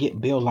 trying to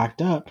get Bill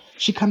locked up,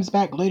 she comes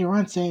back later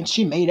on saying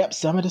she made up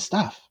some of the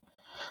stuff.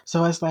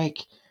 So it's like,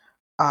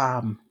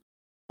 um,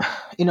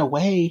 in a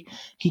way,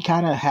 he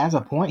kind of has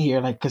a point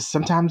here. Like, because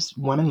sometimes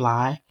women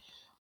lie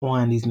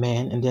on these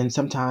men, and then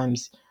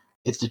sometimes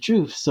it's the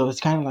truth. So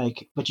it's kind of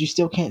like, but you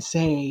still can't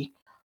say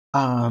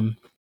um,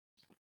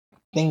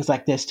 things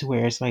like this to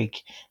where it's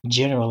like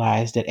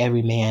generalized that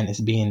every man is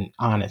being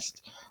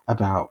honest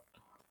about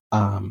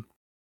um,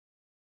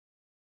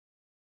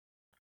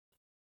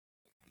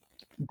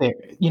 there.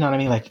 You know what I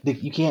mean? Like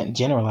you can't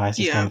generalize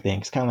this kind Yeah. of thing.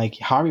 It's kind of like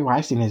Harvey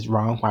Weinstein is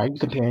wrong. Why are you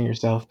comparing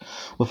yourself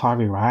with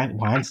Harvey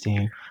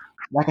Weinstein?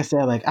 Like I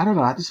said, like I don't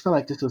know. I just feel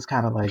like this was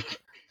kind of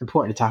like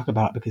important to talk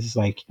about because it's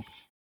like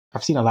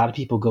I've seen a lot of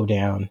people go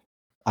down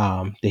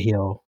the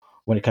hill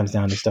when it comes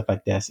down to stuff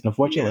like this, and Yeah.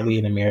 unfortunately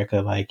in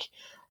America, like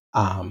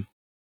um,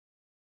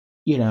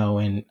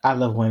 and I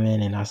love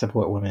women and I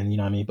support women, you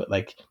know what I mean? But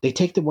like they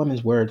take the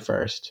woman's word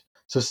first.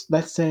 So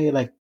let's say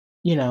like,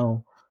 you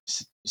know,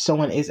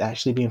 someone is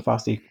actually being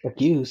falsely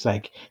accused,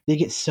 like they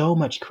get so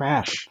much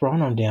crap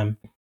thrown on them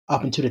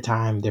up until the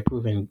time they're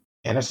proven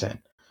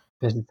innocent.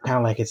 It's kind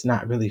of like it's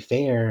not really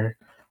fair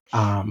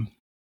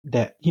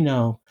that,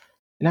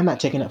 and I'm not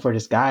taking up for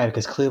this guy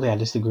because clearly I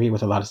disagree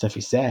with a lot of stuff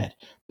he said,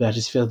 but I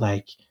just feel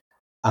like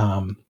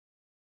um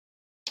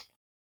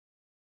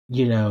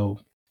you know,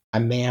 a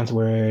man's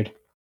word,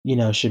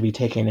 should be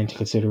taken into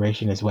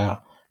consideration as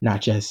well.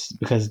 Not just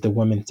because the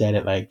woman said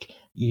it, like,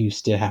 you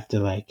still have to,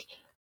 like,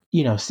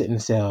 sit in the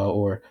cell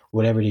or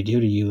whatever they do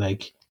to you,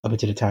 like, up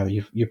until the time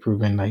you're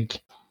proven,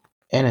 like,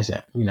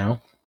 innocent, you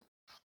know?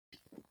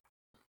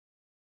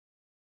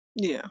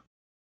 Yeah.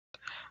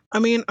 I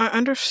mean, I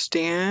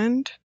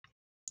understand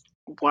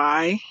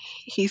why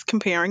he's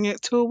comparing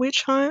it to a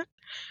witch hunt.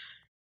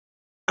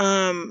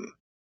 Um,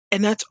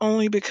 and that's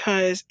only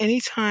because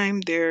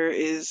anytime there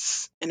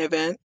is an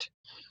event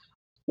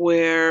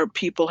where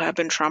people have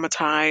been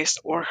traumatized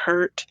or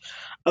hurt,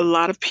 a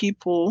lot of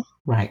people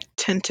Right.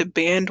 tend to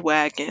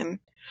bandwagon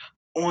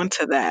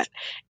onto that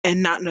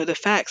and not know the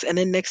facts. And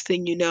then next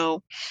thing you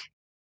know,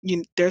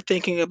 they're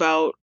thinking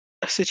about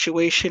a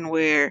situation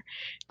where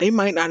they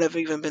might not have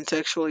even been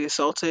sexually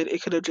assaulted.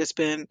 It could have just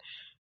been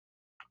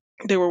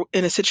they were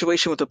in a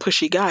situation with a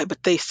pushy guy,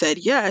 but they said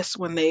yes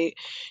when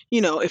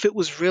if it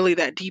was really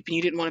that deep and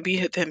you didn't want to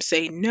be with him,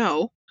 say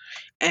no.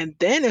 And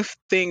then if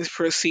things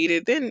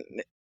proceeded, then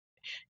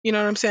you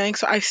know what I'm saying?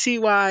 So I see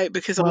why,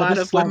 because a Well, lot this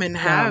of is like women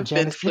have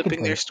been Janice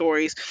flipping their Dickinson.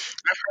 stories.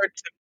 I've heard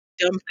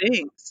some dumb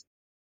things.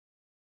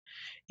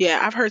 Yeah,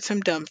 I've heard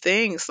some dumb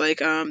things. Like,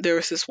 there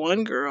was this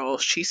one girl,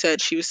 she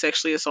said she was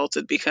sexually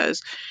assaulted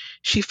because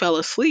she fell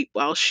asleep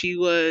while she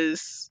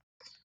was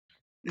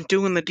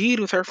doing the deed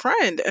with her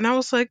friend. And I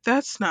was like,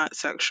 that's not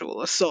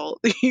sexual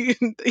assault. You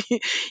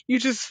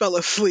just fell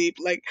asleep.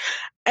 Like,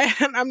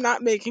 and I'm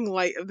not making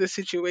light of the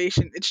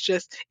situation. It's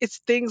just,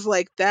 it's things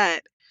like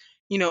that.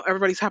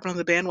 Everybody's hopping on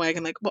the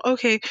bandwagon, like, well,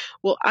 okay,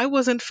 well, I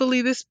wasn't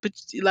fully this, but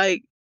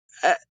like,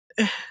 uh,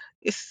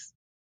 it's,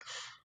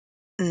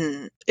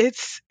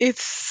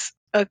 it's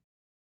a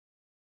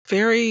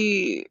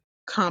very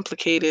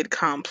complicated,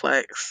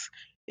 complex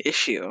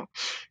issue.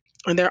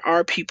 And there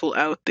are people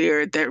out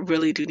there that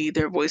really do need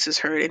their voices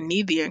heard and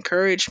need the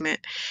encouragement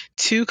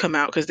to come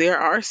out, because there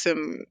are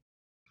some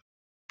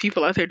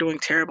people out there doing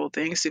terrible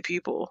things to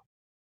people.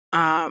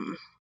 Um,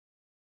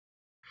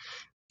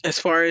 as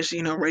far as,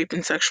 rape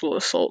and sexual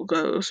assault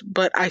goes.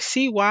 But I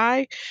see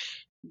why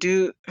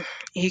do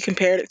he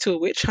compared it to a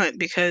witch hunt,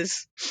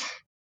 because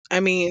I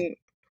mean,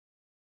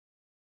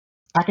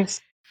 I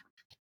guess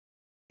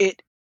it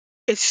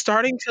it's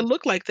starting to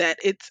look like that.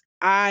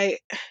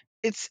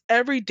 It's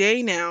every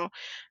day now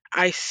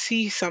I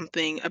see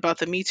something about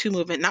the Me Too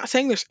movement. Not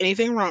saying there's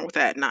anything wrong with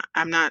that. Not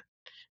I'm not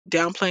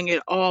downplaying it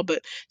at all,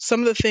 but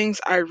some of the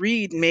things I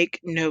read make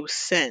no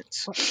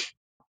sense.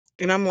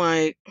 And I'm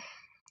like,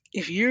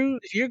 if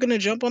you're gonna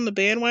jump on the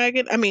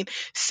bandwagon, I mean,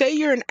 say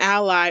you're an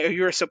ally or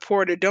you're a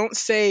supporter. Don't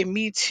say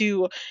Me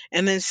Too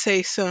and then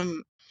say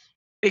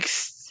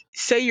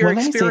say your well,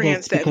 let me say this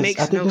experience that because I makes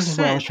think no this is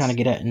what I was trying to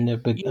sense. get at in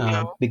the You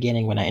know,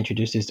 beginning when I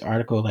introduced this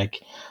article.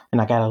 Like,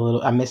 and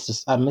I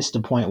missed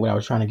the point what I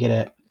was trying to get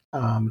at.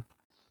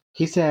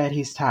 He said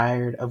he's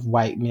tired of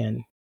white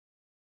men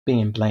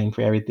being blamed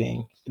for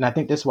everything, and I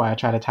think that's why I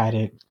try to tie it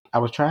in. I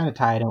was trying to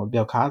tie it in with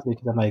Bill Cosby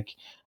because I'm like,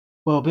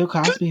 well, Bill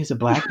Cosby is a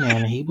black man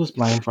and he was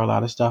blamed for a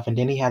lot of stuff, and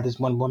then he had this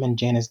one woman,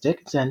 Janice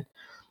Dickinson,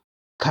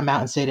 come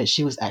out and say that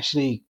she was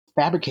actually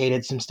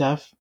fabricated some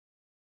stuff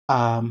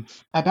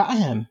about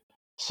him.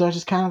 So it's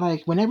just kind of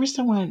like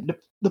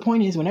the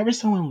point is, whenever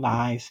someone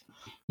lies,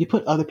 you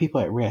put other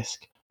people at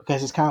risk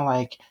because it's kind of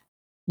like,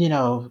 you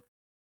know,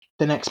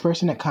 the next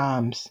person that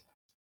comes,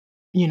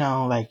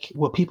 like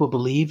will people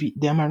believe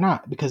them or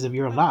not because of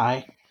your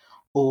lie?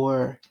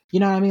 Or, you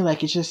know what I mean?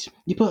 Like, it's just,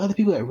 you put other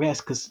people at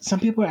risk because some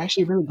people are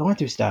actually really going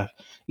through stuff.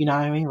 You know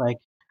what I mean? Like,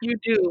 you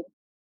do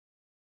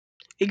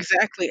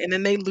exactly, and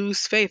then they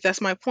lose faith.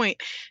 That's my point.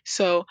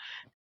 So,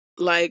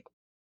 like,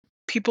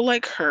 people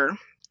like her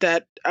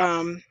that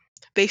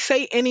they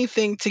say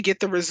anything to get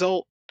the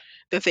result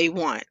that they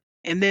want,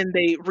 and then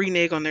they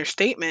renege on their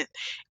statement.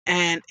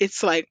 And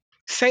it's like,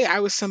 say I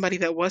was somebody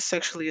that was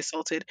sexually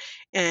assaulted,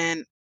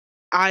 and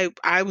I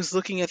was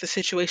looking at the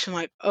situation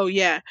like, oh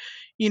yeah,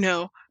 you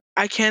know,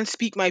 I can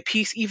speak my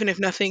piece even if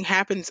nothing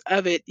happens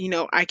of it.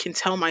 I can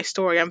tell my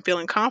story. I'm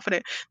feeling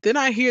confident. Then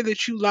I hear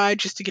that you lied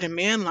just to get a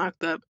man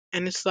locked up,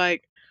 and it's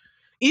like,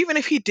 even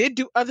if he did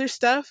do other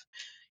stuff,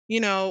 you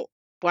know,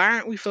 why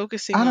aren't we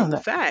focusing I on don't the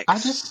know. I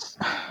facts? just,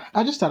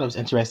 I just thought it was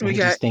interesting. We He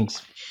got just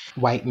thinks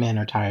white men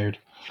are tired.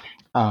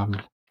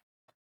 Um,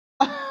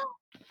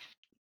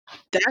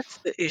 That's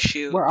the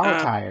issue. we're all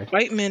tired.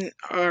 White men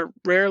are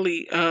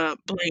rarely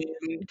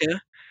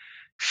blamed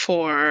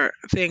for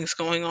things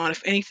going on.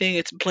 If anything,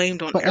 it's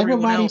blamed on But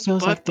everyone everybody else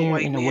feels like but the they're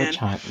white in a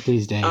witch man. hunt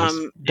these days.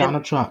 And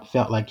Donald Trump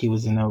felt like he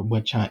was in a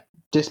witch hunt.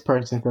 This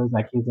person feels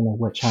like he's in a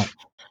witch hunt.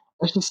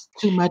 There's just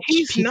too much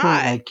he's people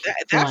not. like feeling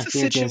That's a like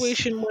they're just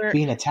situation where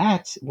being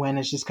attacked when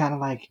it's just kind of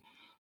like,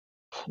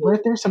 what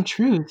if there's some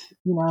truth?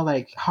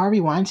 Like Harvey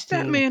that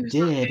Weinstein man is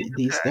not did getting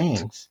these attacked.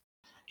 things.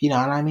 You know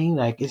what I mean?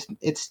 Like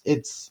it's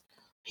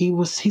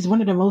he's one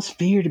of the most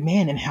feared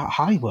men in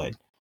Hollywood.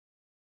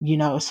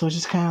 So it's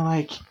just kind of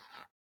like,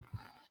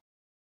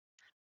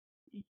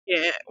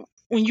 Yeah,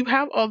 when you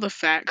have all the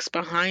facts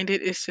behind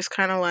it, it's just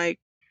kind of like,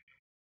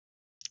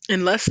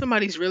 unless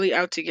somebody's really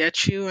out to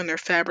get you and they're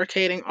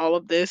fabricating all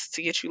of this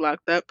to get you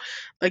locked up,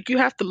 like, you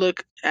have to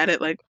look at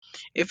it like,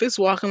 if it's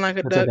walking like a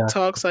it's a duck, duck.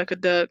 talks like a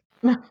duck,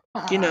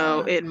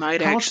 it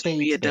might Call actually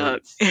be spades a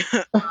duck.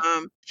 spades.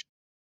 um,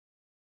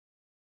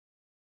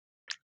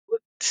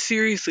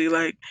 seriously,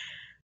 like,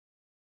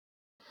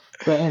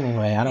 But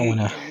anyway, I don't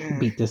want to mm,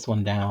 beat this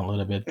one down a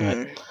little bit,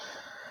 but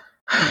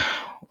mm.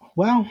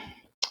 well,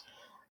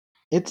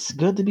 it's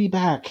good to be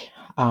back.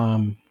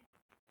 One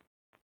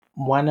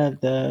of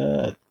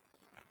the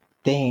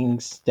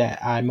things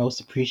that I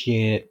most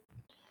appreciated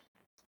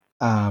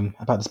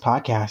about this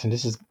podcast, and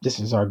this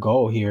is our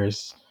goal here,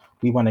 is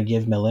we want to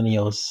give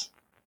millennials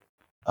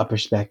a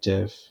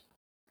perspective.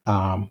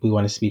 We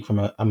want to speak from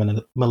a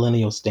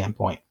millennial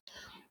standpoint,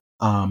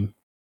 um,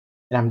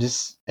 and I'm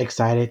just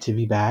excited to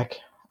be back.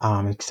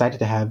 Excited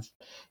to have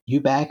you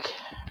back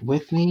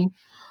with me.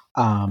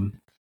 Um,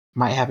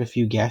 might have a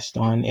few guests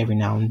on every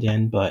now and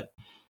then, but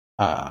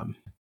um,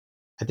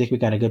 I think we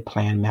got a good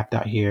plan mapped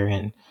out here.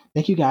 And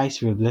thank you guys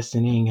for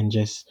listening and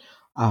just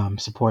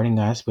supporting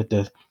us with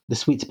the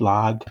Sweets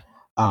blog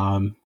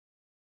um,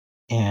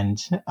 and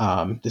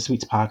the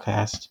Sweets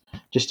podcast.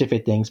 Just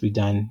different things we've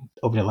done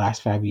over the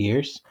last 5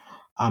 years.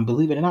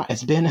 Believe it or not,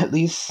 it's been at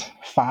least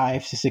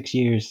 5 to 6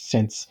 years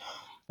since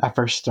I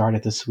first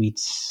started the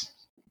Sweets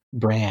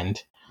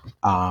brand.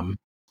 Um,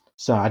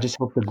 so I just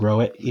hope to grow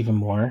it even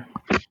more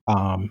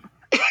um,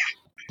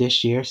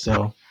 this year.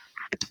 So,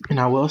 and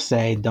I will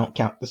say, don't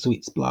count the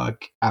Sweets blog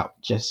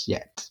out just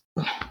yet.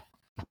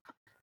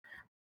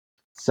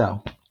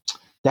 So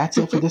that's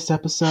it for this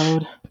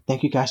episode.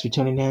 Thank you guys for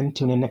tuning in.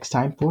 Tune in next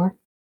time for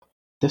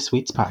the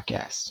Sweets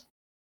Podcast.